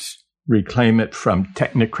markets, reclaim it from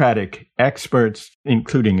technocratic experts,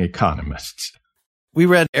 including economists. We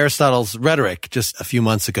read Aristotle's Rhetoric just a few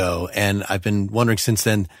months ago, and I've been wondering since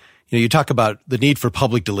then, you talk about the need for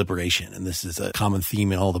public deliberation, and this is a common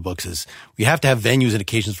theme in all the books, is we have to have venues and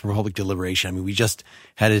occasions for public deliberation. I mean, we just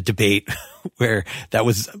had a debate where that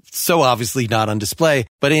was so obviously not on display.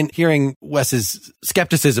 But in hearing Wes's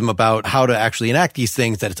skepticism about how to actually enact these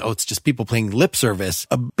things, that it's just people playing lip service,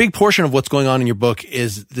 a big portion of what's going on in your book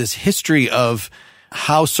is this history of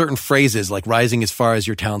how certain phrases like rising as far as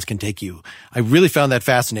your talents can take you. I really found that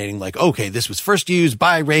fascinating. Like, okay, this was first used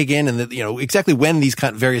by Reagan, and exactly when these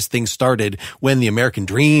kind of various things started, when the American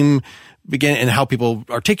dream began and how people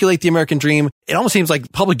articulate the American dream. It almost seems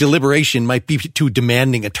like public deliberation might be too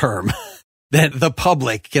demanding a term. That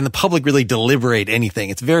can the public really deliberate anything?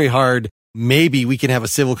 It's very hard. Maybe we can have a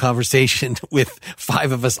civil conversation with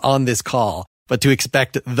 5 of us on this call, but to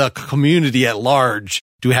expect the community at large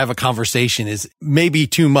to have a conversation is maybe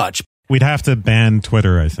too much. We'd have to ban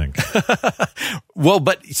Twitter, I think. Well,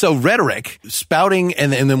 but so rhetoric, spouting,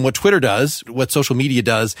 and then what Twitter does, what social media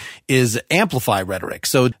does, is amplify rhetoric.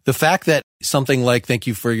 So the fact that something like thank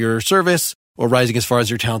you for your service or rising as far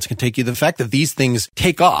as your talents can take you, the fact that these things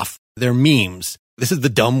take off, they're memes. This is the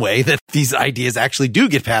dumb way that these ideas actually do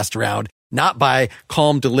get passed around. Not by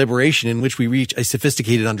calm deliberation in which we reach a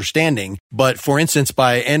sophisticated understanding, but for instance,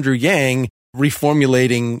 by Andrew Yang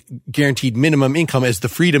reformulating guaranteed minimum income as the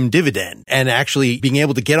freedom dividend and actually being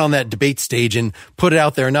able to get on that debate stage and put it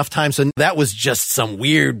out there enough times. So that was just some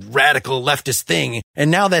weird radical leftist thing.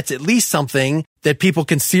 And now that's at least something that people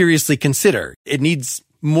can seriously consider. It needs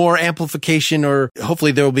more amplification, or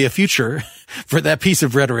hopefully there will be a future for that piece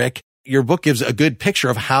of rhetoric. Your book gives a good picture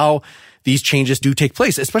of how these changes do take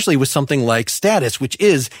place, especially with something like status, which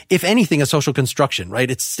is, if anything, a social construction,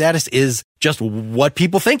 right? Its status is just what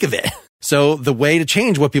people think of it. So the way to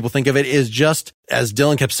change what people think of it is just, as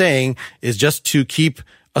Dylan kept saying, is just to keep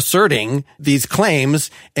asserting these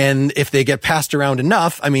claims. And if they get passed around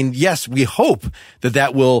enough, I mean, yes, we hope that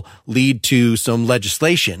that will lead to some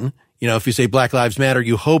legislation. If you say Black Lives Matter,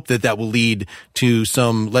 you hope that that will lead to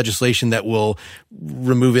some legislation that will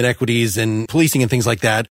remove inequities and policing and things like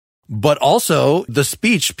that. But also the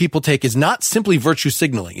speech people take is not simply virtue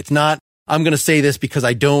signaling. It's not, I'm going to say this because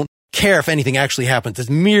I don't care if anything actually happens. It's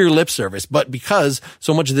mere lip service. But because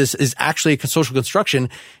so much of this is actually a social construction,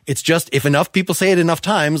 it's just if enough people say it enough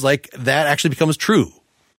times, like that actually becomes true.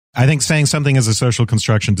 I think saying something is a social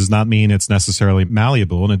construction does not mean it's necessarily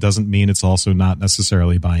malleable, and it doesn't mean it's also not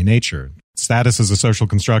necessarily by nature. Status is a social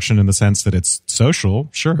construction in the sense that it's social.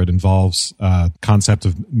 Sure, it involves a concept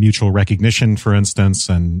of mutual recognition, for instance,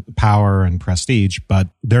 and power and prestige, but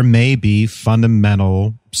there may be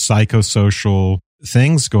fundamental psychosocial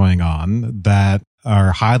things going on that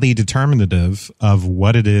are highly determinative of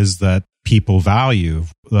what it is that people value,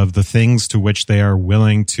 of the things to which they are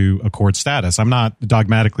willing to accord status. I'm not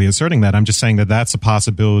dogmatically asserting that. I'm just saying that that's a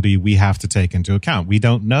possibility we have to take into account. We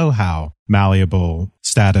don't know how malleable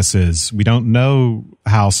status is. We don't know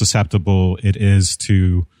how susceptible it is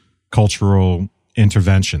to cultural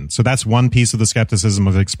intervention. So that's one piece of the skepticism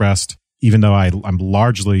I've expressed, even though I'm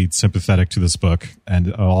largely sympathetic to this book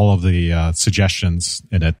and all of the suggestions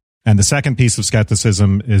in it. And the second piece of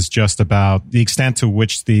skepticism is just about the extent to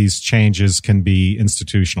which these changes can be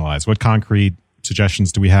institutionalized. What concrete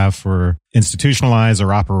suggestions do we have for institutionalize or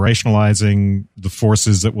operationalizing the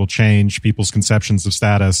forces that will change people's conceptions of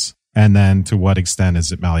status? And then to what extent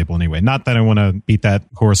is it malleable anyway? Not that I want to beat that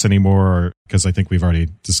horse anymore, because I think we've already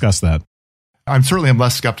discussed that. I'm certainly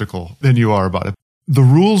less skeptical than you are about it. The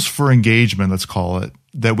rules for engagement, let's call it,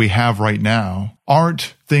 that we have right now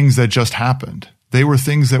aren't things that just happened. They were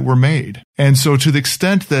things that were made. And so to the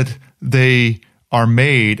extent that they are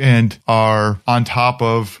made and are on top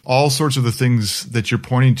of all sorts of the things that you're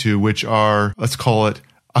pointing to, which are, let's call it,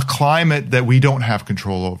 a climate that we don't have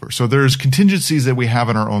control over. So there's contingencies that we have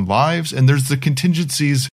in our own lives, and there's the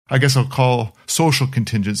contingencies, I guess I'll call social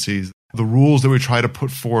contingencies, the rules that we try to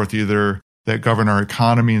put forth, either that govern our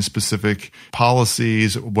economy and specific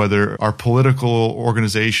policies, whether our political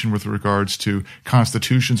organization with regards to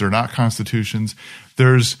constitutions or not constitutions.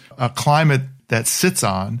 There's a climate that sits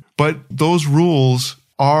on, but those rules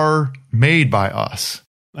are made by us.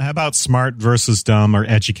 How about smart versus dumb or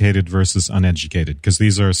educated versus uneducated? Because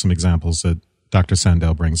these are some examples that Dr.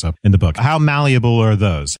 Sandel brings up in the book. How malleable are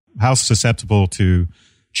those? How susceptible to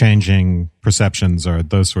changing perceptions are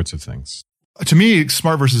those sorts of things? To me,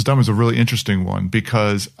 smart versus dumb is a really interesting one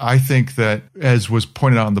because I think that, as was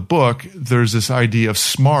pointed out in the book, there's this idea of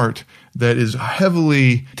smart that is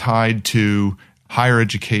heavily tied to higher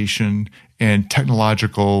education and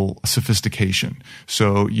technological sophistication.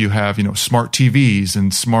 So you have, smart TVs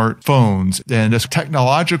and smartphones and this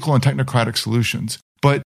technological and technocratic solutions.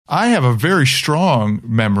 But I have a very strong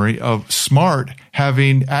memory of smart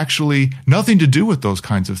having actually nothing to do with those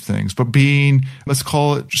kinds of things, but being, let's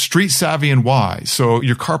call it street savvy and wise. So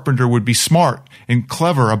your carpenter would be smart and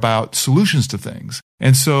clever about solutions to things.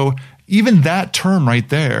 And so even that term right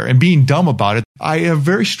there and being dumb about it, I have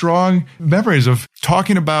very strong memories of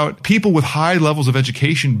talking about people with high levels of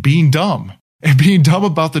education being dumb and being dumb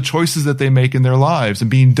about the choices that they make in their lives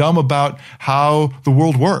and being dumb about how the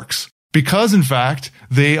world works because, in fact,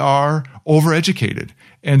 they are overeducated.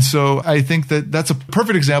 And so I think that that's a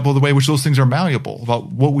perfect example of the way in which those things are malleable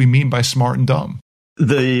about what we mean by smart and dumb.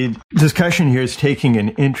 The discussion here is taking an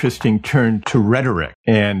interesting turn to rhetoric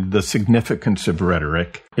and the significance of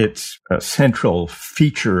rhetoric. It's a central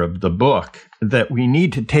feature of the book that we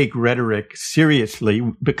need to take rhetoric seriously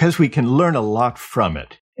because we can learn a lot from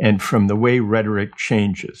it and from the way rhetoric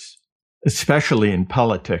changes, especially in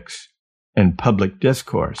politics and public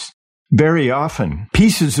discourse. Very often,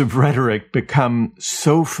 pieces of rhetoric become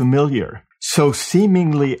so familiar, so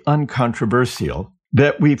seemingly uncontroversial,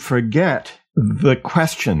 that we forget the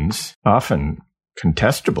questions, often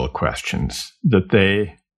contestable questions, that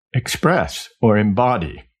they express or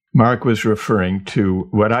embody. Mark was referring to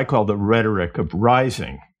what I call the rhetoric of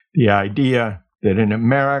rising, the idea that in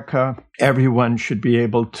America, everyone should be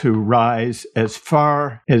able to rise as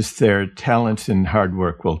far as their talents and hard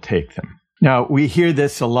work will take them. Now, we hear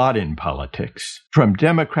this a lot in politics, from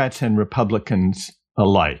Democrats and Republicans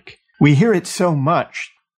alike. We hear it so much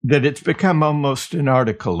that it's become almost an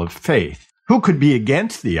article of faith. Who could be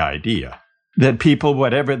against the idea that people,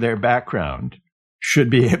 whatever their background, should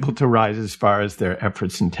be able to rise as far as their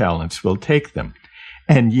efforts and talents will take them?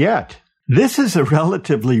 And yet, this is a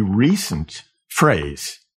relatively recent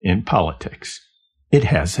phrase in politics. It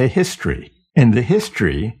has a history, and the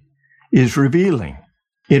history is revealing.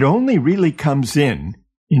 It only really comes in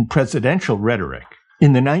presidential rhetoric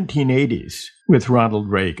in the 1980s with Ronald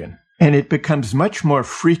Reagan. And it becomes much more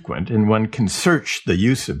frequent, and one can search the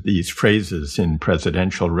use of these phrases in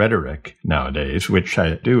presidential rhetoric nowadays, which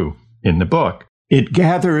I do in the book. It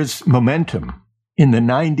gathers momentum in the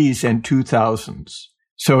 90s and 2000s.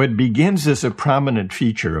 So it begins as a prominent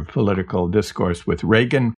feature of political discourse with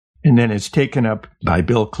Reagan, and then it's taken up by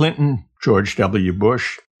Bill Clinton, George W.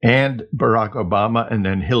 Bush, and Barack Obama, and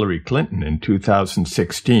then Hillary Clinton in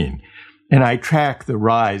 2016. And I track the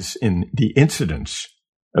rise in the incidence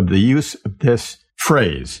of the use of this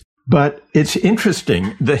phrase. But it's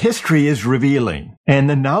interesting, the history is revealing, and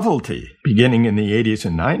the novelty, beginning in the 80s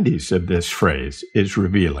and 90s of this phrase, is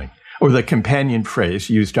revealing. Or the companion phrase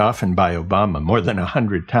used often by Obama more than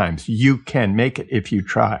 100 times, you can make it if you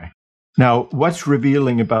try. Now, what's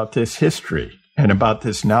revealing about this history and about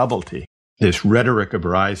this novelty, this rhetoric of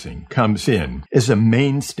rising, comes in as a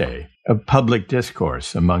mainstay of public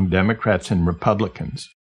discourse among Democrats and Republicans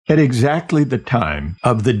at exactly the time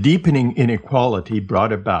of the deepening inequality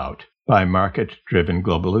brought about by market-driven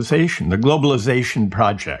globalization, the globalization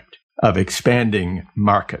project of expanding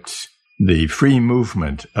markets, the free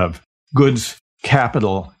movement of goods,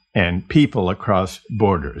 capital, and people across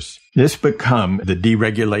borders. This become the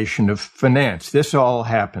deregulation of finance. This all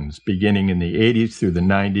happens beginning in the 80s through the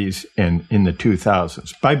 90s and in the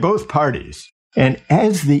 2000s by both parties. And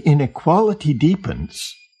as the inequality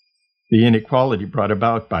deepens, the inequality brought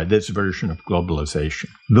about by this version of globalization,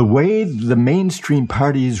 the way the mainstream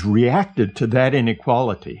parties reacted to that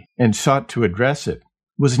inequality and sought to address it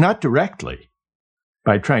was not directly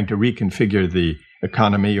by trying to reconfigure the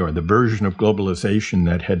economy or the version of globalization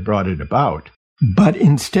that had brought it about, but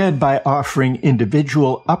instead by offering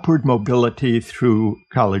individual upward mobility through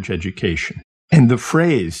college education. And the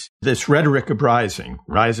phrase, this rhetoric of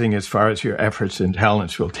rising as far as your efforts and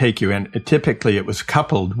talents will take you, and typically it was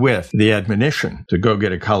coupled with the admonition to go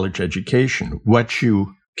get a college education. What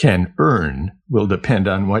you can earn will depend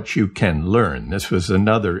on what you can learn. This was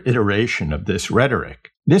another iteration of this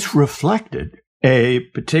rhetoric. This reflected a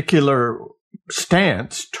particular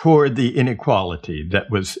stance toward the inequality that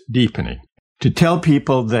was deepening. To tell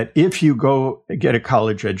people that if you go get a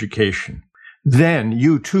college education, then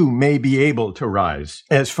you too may be able to rise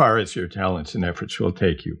as far as your talents and efforts will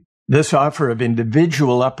take you. this offer of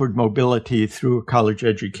individual upward mobility through a college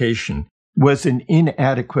education was an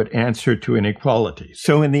inadequate answer to inequality.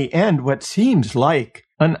 So in the end, what seems like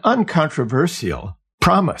an uncontroversial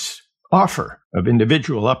promise, offer of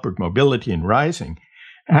individual upward mobility and rising,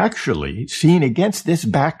 actually seen against this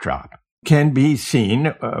backdrop, can be seen,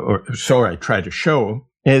 or so I try to show,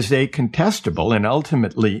 as a contestable and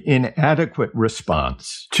ultimately inadequate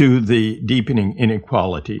response to the deepening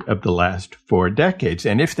inequality of the last 4 decades.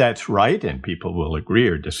 And if that's right, and people will agree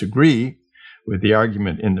or disagree with the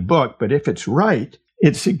argument in the book, but if it's right,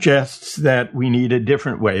 it suggests that we need a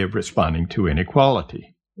different way of responding to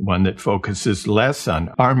inequality, one that focuses less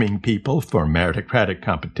on arming people for meritocratic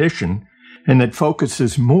competition and that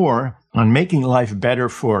focuses more on making life better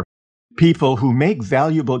for people who make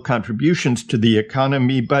valuable contributions to the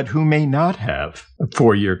economy, but who may not have a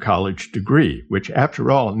 4-year college degree, which,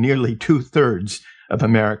 after all, nearly 2/3 of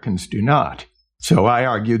Americans do not. So I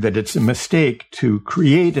argue that it's a mistake to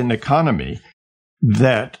create an economy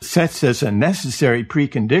that sets as a necessary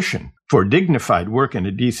precondition for dignified work and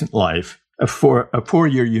a decent life for a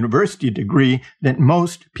 4-year university degree that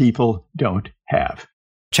most people don't have.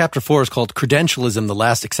 Chapter 4 is called Credentialism, the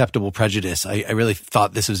Last Acceptable Prejudice. I really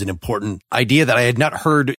thought this was an important idea that I had not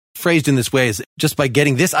heard phrased in this way. Is just by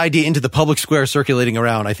getting this idea into the public square circulating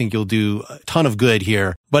around, I think you'll do a ton of good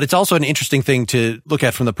here. But it's also an interesting thing to look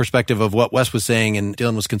at from the perspective of what Wes was saying and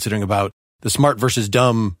Dylan was considering about the smart versus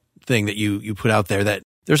dumb thing that you put out there, that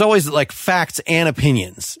there's always like facts and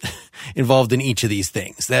opinions involved in each of these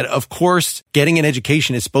things. That, of course, getting an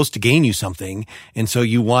education is supposed to gain you something. And so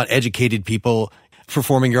you want educated people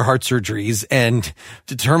performing your heart surgeries and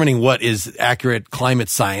determining what is accurate climate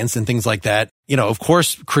science and things like that. You know, of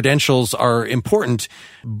course, credentials are important,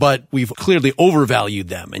 but we've clearly overvalued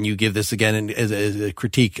them. And you give this again as a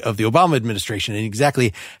critique of the Obama administration and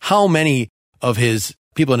exactly how many of his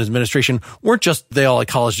people in his administration weren't just they all had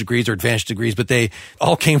college degrees or advanced degrees, but they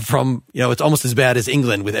all came from, you know, it's almost as bad as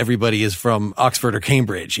England with everybody is from Oxford or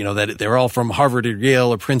Cambridge, you know, that they're all from Harvard or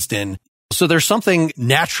Yale or Princeton. So there's something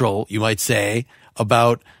natural, you might say,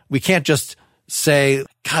 about we can't just say,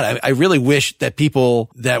 God, I really wish that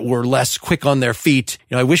people that were less quick on their feet,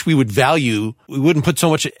 you know, I wish we wouldn't put so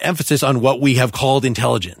much emphasis on what we have called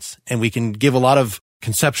intelligence. And we can give a lot of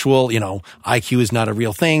conceptual, you know, IQ is not a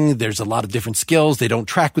real thing. There's a lot of different skills. They don't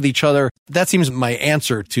track with each other. That seems my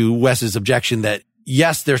answer to Wes's objection that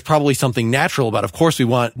yes, there's probably something natural about, of course, we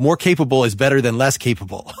want more capable is better than less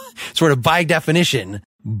capable, sort of by definition.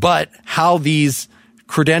 But how these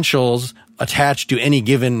credentials attached to any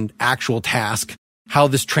given actual task, how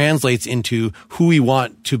this translates into who we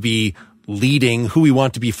want to be leading, who we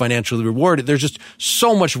want to be financially rewarded. There's just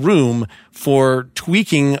so much room for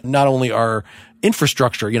tweaking not only our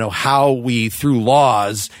infrastructure, you know, how we, through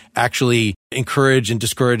laws, actually encourage and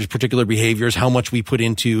discourage particular behaviors, how much we put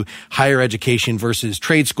into higher education versus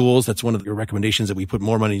trade schools. That's one of the recommendations, that we put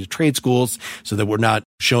more money into trade schools so that we're not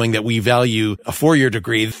showing that we value a 4-year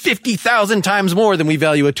degree 50,000 times more than we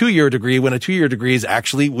value a 2-year degree, when a 2-year degree is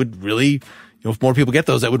actually would really, you know, if more people get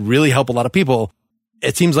those, that would really help a lot of people.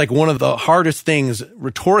 It seems like one of the hardest things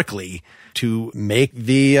rhetorically to make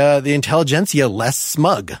the intelligentsia less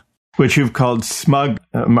smug. Which you've called smug,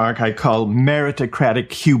 Mark, I call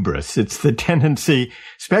meritocratic hubris. It's the tendency,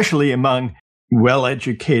 especially among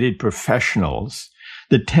well-educated professionals,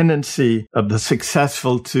 the tendency of the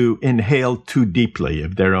successful to inhale too deeply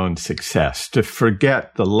of their own success, to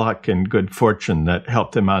forget the luck and good fortune that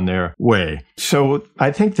helped them on their way. So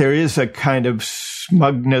I think there is a kind of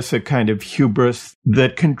smugness, a kind of hubris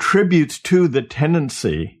that contributes to the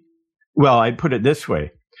tendency. Well, I'd put it this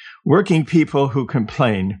way. Working people who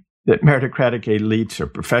complain that meritocratic elites or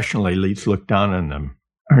professional elites look down on them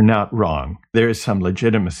are not wrong. There is some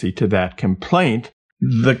legitimacy to that complaint.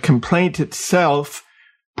 The complaint itself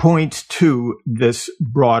points to this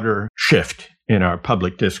broader shift in our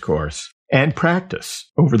public discourse and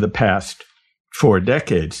practice over the past 4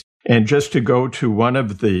 decades. And just to go to one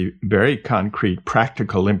of the very concrete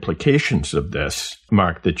practical implications of this,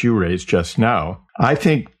 Mark, that you raised just now, I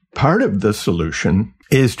think part of the solution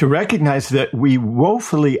is to recognize that we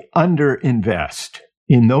woefully underinvest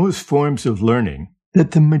in those forms of learning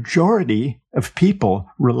that the majority of people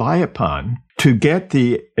rely upon to get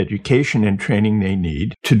the education and training they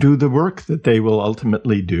need to do the work that they will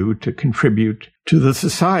ultimately do to contribute to the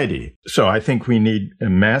society. So I think we need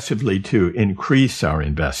massively to increase our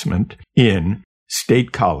investment in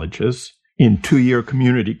state colleges, in 2-year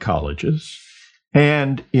community colleges,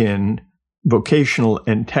 and in vocational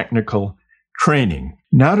and technical training,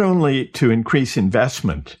 not only to increase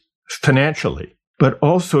investment financially, but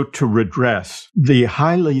also to redress the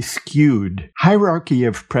highly skewed hierarchy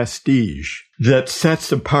of prestige that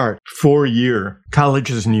sets apart four-year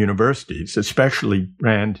colleges and universities, especially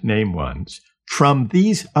brand name ones, from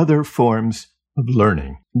these other forms of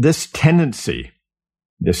learning. This tendency,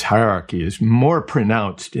 this hierarchy, is more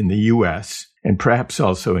pronounced in the U.S. and perhaps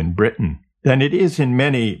also in Britain than it is in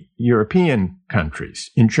many European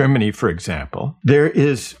countries. In Germany, for example, there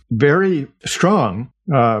is very strong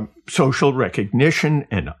social recognition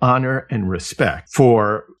and honor and respect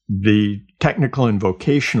for the technical and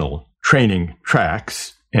vocational training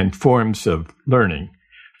tracks and forms of learning,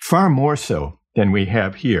 far more so than we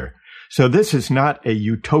have here. So this is not a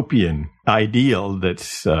utopian ideal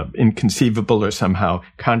that's inconceivable or somehow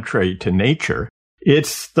contrary to nature.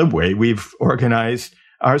 It's the way we've organized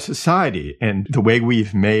our society and the way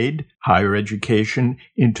we've made higher education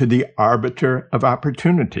into the arbiter of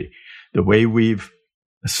opportunity, the way we've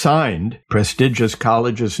assigned prestigious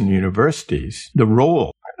colleges and universities the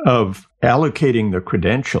role of allocating the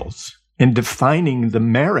credentials and defining the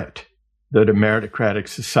merit that a meritocratic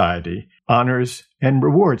society honors and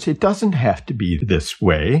rewards. It doesn't have to be this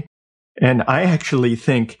way. And I actually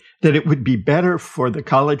think that it would be better for the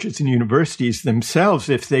colleges and universities themselves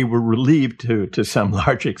if they were relieved to some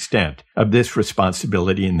large extent of this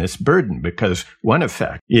responsibility and this burden, because one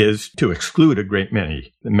effect is to exclude a great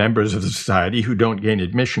many members of the society who don't gain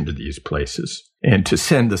admission to these places, and to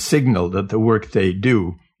send the signal that the work they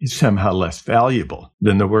do is somehow less valuable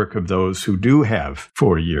than the work of those who do have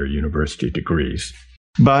four-year university degrees.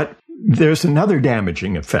 But there's another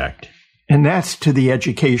damaging effect, and that's to the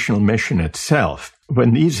educational mission itself.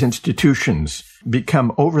 When these institutions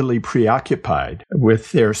become overly preoccupied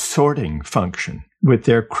with their sorting function, with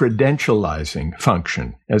their credentializing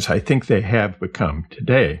function, as I think they have become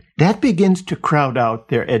today, that begins to crowd out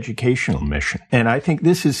their educational mission. And I think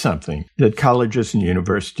this is something that colleges and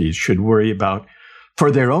universities should worry about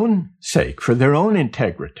for their own sake, for their own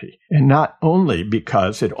integrity, and not only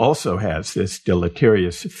because it also has this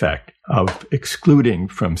deleterious effect of excluding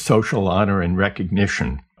from social honor and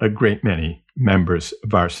recognition a great many members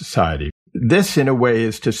of our society. This, in a way,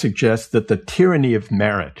 is to suggest that the tyranny of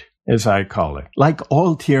merit, as I call it, like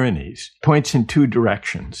all tyrannies, points in two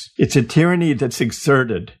directions. It's a tyranny that's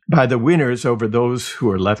exerted by the winners over those who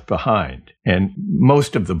are left behind, and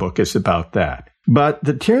most of the book is about that. But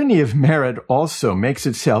the tyranny of merit also makes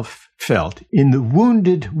itself felt in the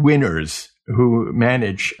wounded winners who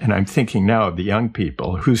manage, and I'm thinking now of the young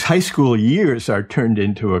people, whose high school years are turned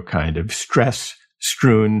into a kind of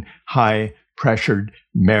stress-strewn, high-pressured,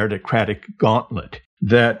 meritocratic gauntlet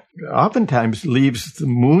that oftentimes leaves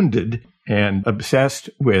them wounded and obsessed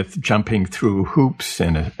with jumping through hoops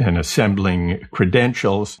and assembling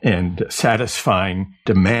credentials and satisfying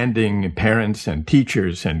demanding parents and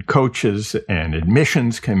teachers and coaches and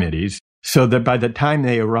admissions committees, so that by the time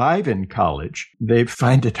they arrive in college, they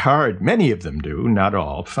find it hard, many of them do, not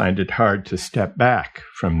all, find it hard to step back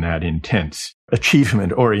from that intense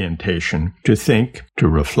achievement orientation, to think, to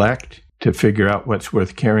reflect, to figure out what's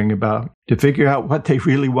worth caring about, to figure out what they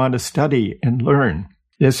really want to study and learn.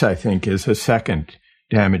 This, I think, is a second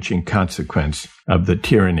damaging consequence of the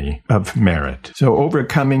tyranny of merit. So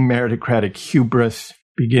overcoming meritocratic hubris,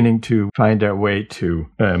 beginning to find our way to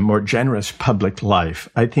a more generous public life,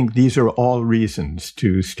 I think these are all reasons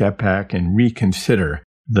to step back and reconsider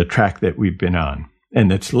the track that we've been on.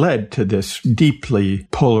 And it's led to this deeply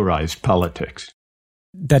polarized politics.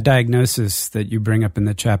 That diagnosis that you bring up in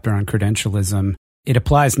the chapter on credentialism, it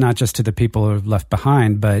applies not just to the people who are left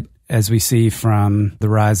behind, but as we see from the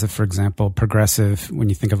rise of, for example, progressive, when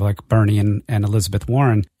you think of like Bernie and Elizabeth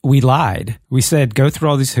Warren, we lied. We said, go through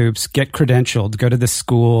all these hoops, get credentialed, go to this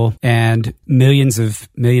school, and millions of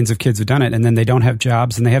kids have done it, and then they don't have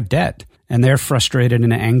jobs and they have debt. And they're frustrated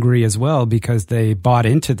and angry as well because they bought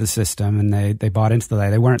into the system and they bought into the lie.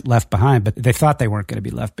 They weren't left behind, but they thought they weren't going to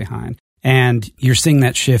be left behind. And you're seeing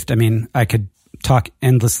that shift. I mean, I could talk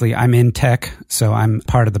endlessly. I'm in tech, so I'm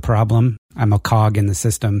part of the problem. I'm a cog in the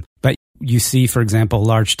system. But you see, for example,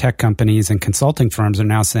 large tech companies and consulting firms are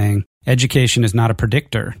now saying education is not a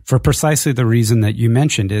predictor for precisely the reason that you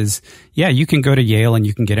mentioned is, yeah, you can go to Yale and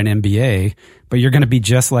you can get an MBA, but you're going to be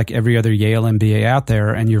just like every other Yale MBA out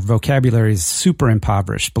there, and your vocabulary is super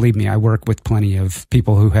impoverished. Believe me, I work with plenty of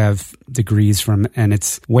people who have degrees and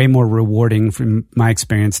it's way more rewarding from my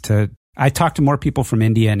experience I talk to more people from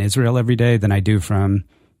India and Israel every day than I do from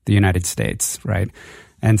the United States, right?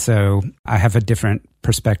 And so I have a different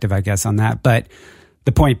perspective, I guess, on that. But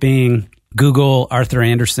the point being, Google, Arthur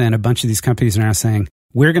Andersen, a bunch of these companies are now saying,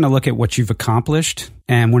 we're going to look at what you've accomplished,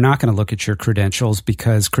 and we're not going to look at your credentials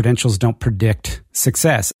because credentials don't predict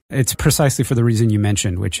success. It's precisely for the reason you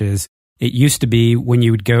mentioned, which is it used to be when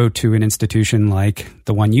you would go to an institution like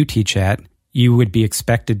the one you teach at, you would be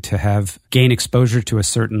expected to gain exposure to a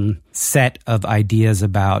certain set of ideas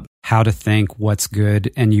about how to think, what's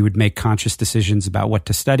good, and you would make conscious decisions about what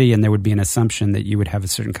to study, and there would be an assumption that you would have a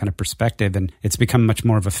certain kind of perspective, and it's become much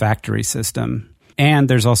more of a factory system. And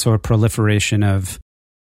there's also a proliferation of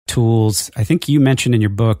tools. I think you mentioned in your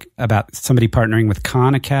book about somebody partnering with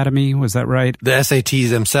Khan Academy. Was that right? The SATs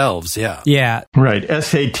themselves, yeah. Yeah. Right.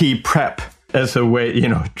 SAT prep as a way,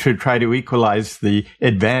 to try to equalize the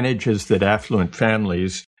advantages that affluent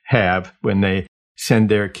families have when they send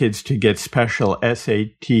their kids to get special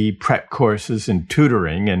SAT prep courses and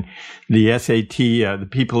tutoring. And the SAT, the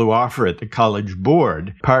people who offer it, the College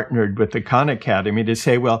Board, partnered with the Khan Academy to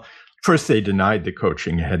say, well, first, they denied the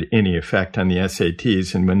coaching had any effect on the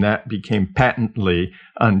SATs. And when that became patently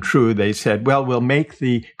untrue, they said, well, we'll make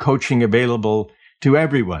the coaching available to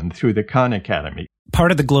everyone through the Khan Academy.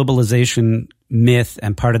 Part of the globalization myth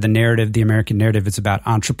and part of the narrative, the American narrative, is about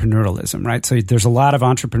entrepreneurialism, right? So there's a lot of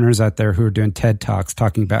entrepreneurs out there who are doing TED Talks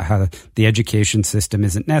talking about how the education system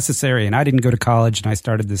isn't necessary. And I didn't go to college and I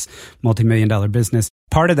started this multi-million-dollar business.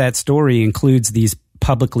 Part of that story includes these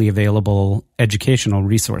publicly available educational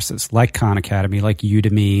resources like Khan Academy, like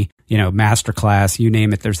Udemy, Masterclass, you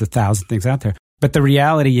name it. There's 1,000 things out there. But the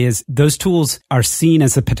reality is those tools are seen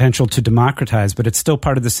as a potential to democratize, but it's still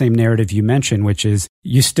part of the same narrative you mentioned, which is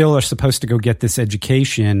you still are supposed to go get this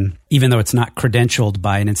education, even though it's not credentialed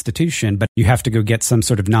by an institution, but you have to go get some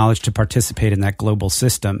sort of knowledge to participate in that global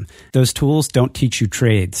system. Those tools don't teach you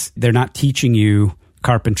trades. They're not teaching you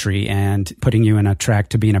carpentry and putting you in a track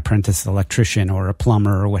to be an apprentice electrician or a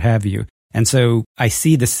plumber or what have you. And so I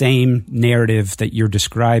see the same narrative that you're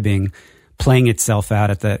describing playing itself out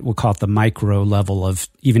at we'll call it the micro level of,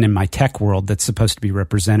 even in my tech world, that's supposed to be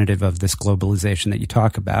representative of this globalization that you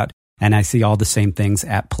talk about. And I see all the same things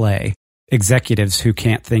at play. Executives who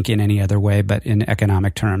can't think in any other way but in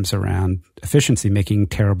economic terms around efficiency, making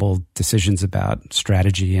terrible decisions about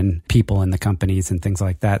strategy and people in the companies and things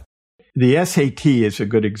like that. The SAT is a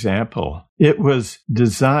good example. It was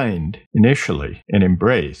designed initially and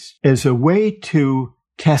embraced as a way to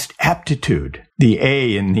test aptitude. The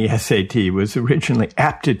A in the SAT was originally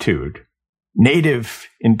aptitude, native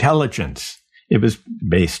intelligence. It was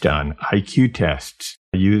based on IQ tests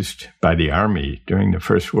used by the Army during the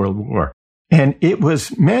First World War. And it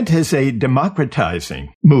was meant as a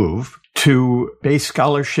democratizing move to base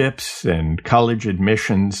scholarships and college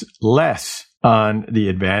admissions less on the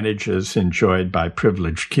advantages enjoyed by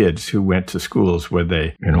privileged kids who went to schools where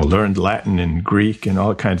they, learned Latin and Greek and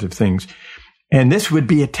all kinds of things. And this would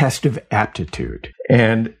be a test of aptitude.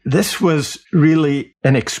 And this was really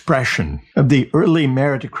an expression of the early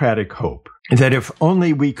meritocratic hope that if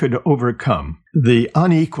only we could overcome the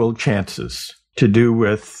unequal chances to do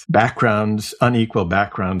with unequal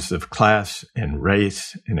backgrounds of class and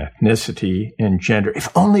race and ethnicity and gender, if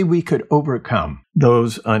only we could overcome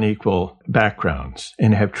those unequal backgrounds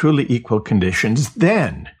and have truly equal conditions,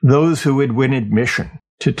 then those who would win admission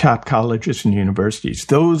to top colleges and universities,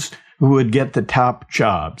 those who would get the top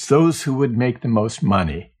jobs, those who would make the most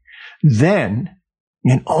money, then,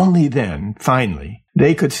 and only then, finally,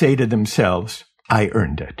 they could say to themselves, I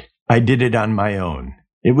earned it. I did it on my own.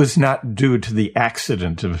 It was not due to the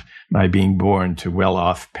accident of my being born to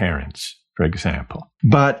well-off parents, for example.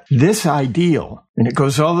 But this ideal, and it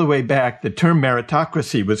goes all the way back, the term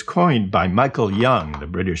meritocracy was coined by Michael Young, the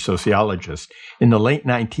British sociologist, in the late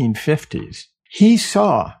 1950s. He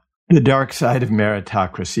saw the dark side of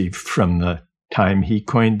meritocracy from the time he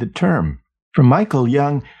coined the term. For Michael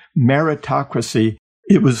Young, meritocracy,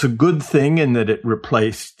 it was a good thing in that it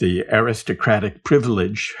replaced the aristocratic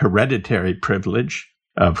privilege, hereditary privilege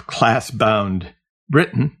of class-bound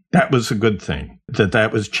Britain. That was a good thing,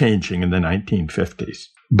 that was changing in the 1950s.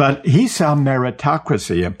 But he saw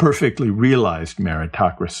meritocracy, a perfectly realized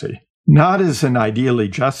meritocracy, not as an ideally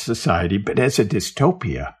just society, but as a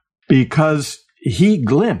dystopia, because he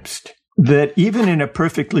glimpsed that even in a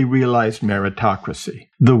perfectly realized meritocracy,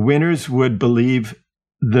 the winners would believe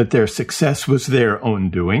that their success was their own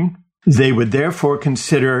doing. They would therefore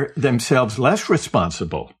consider themselves less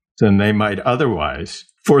responsible than they might otherwise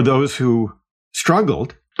for those who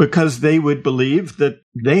struggled, because they would believe that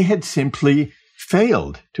they had simply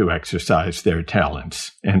failed to exercise their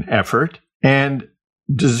talents and effort and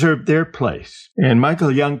deserved their place. And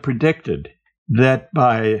Michael Young predicted that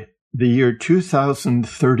by the year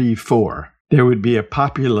 2034, there would be a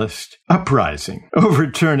populist uprising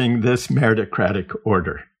overturning this meritocratic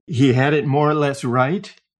order. he had it more or less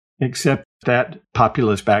right, except that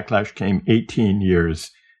populist backlash came 18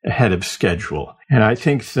 years ahead of schedule. And I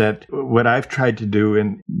think that what I've tried to do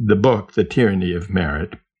in the book, The Tyranny of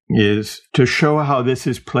Merit, is to show how this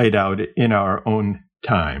is played out in our own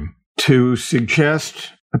time, to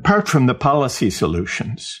suggest, apart from the policy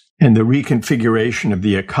solutions and the reconfiguration of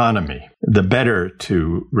the economy, the better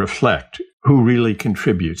to reflect who really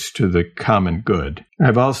contributes to the common good.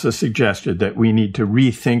 I've also suggested that we need to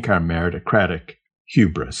rethink our meritocratic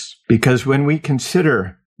hubris, because when we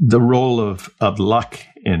consider the role of luck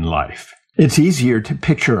in life, it's easier to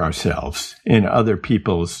picture ourselves in other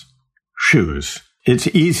people's shoes. It's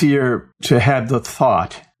easier to have the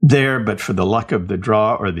thought there, but for the luck of the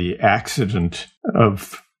draw or the accident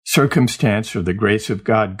of circumstance or the grace of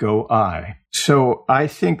God, go I. So I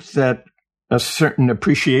think that a certain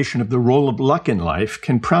appreciation of the role of luck in life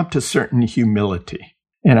can prompt a certain humility.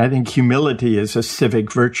 And I think humility is a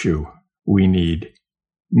civic virtue we need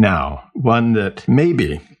now, one that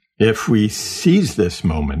maybe, if we seize this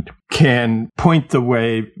moment, can point the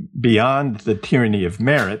way beyond the tyranny of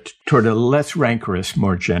merit toward a less rancorous,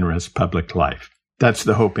 more generous public life. That's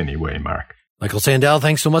the hope anyway, Mark. Michael Sandel,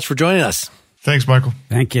 thanks so much for joining us. Thanks, Michael.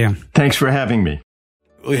 Thank you. Thanks for having me.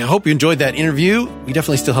 We hope you enjoyed that interview. We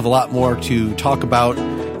definitely still have a lot more to talk about,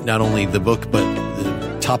 not only the book, but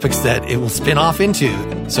the topics that it will spin off into.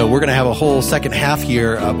 So we're going to have a whole second half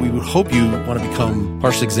here. We would hope you want to become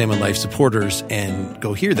Partially Examined Life supporters and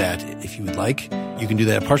go hear that if you would like. You can do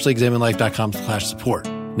that at partiallyexaminedlife.com/support.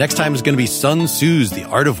 Next time is going to be Sun Tzu's The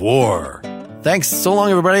Art of War. Thanks. So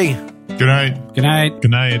long, everybody. Good night. Good night.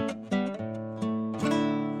 Good night.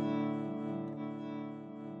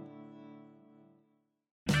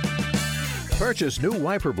 Purchase new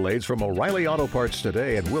wiper blades from O'Reilly Auto Parts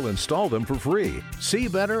today and we'll install them for free. See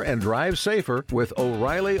better and drive safer with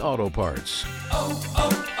O'Reilly Auto Parts. Oh,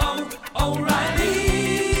 oh,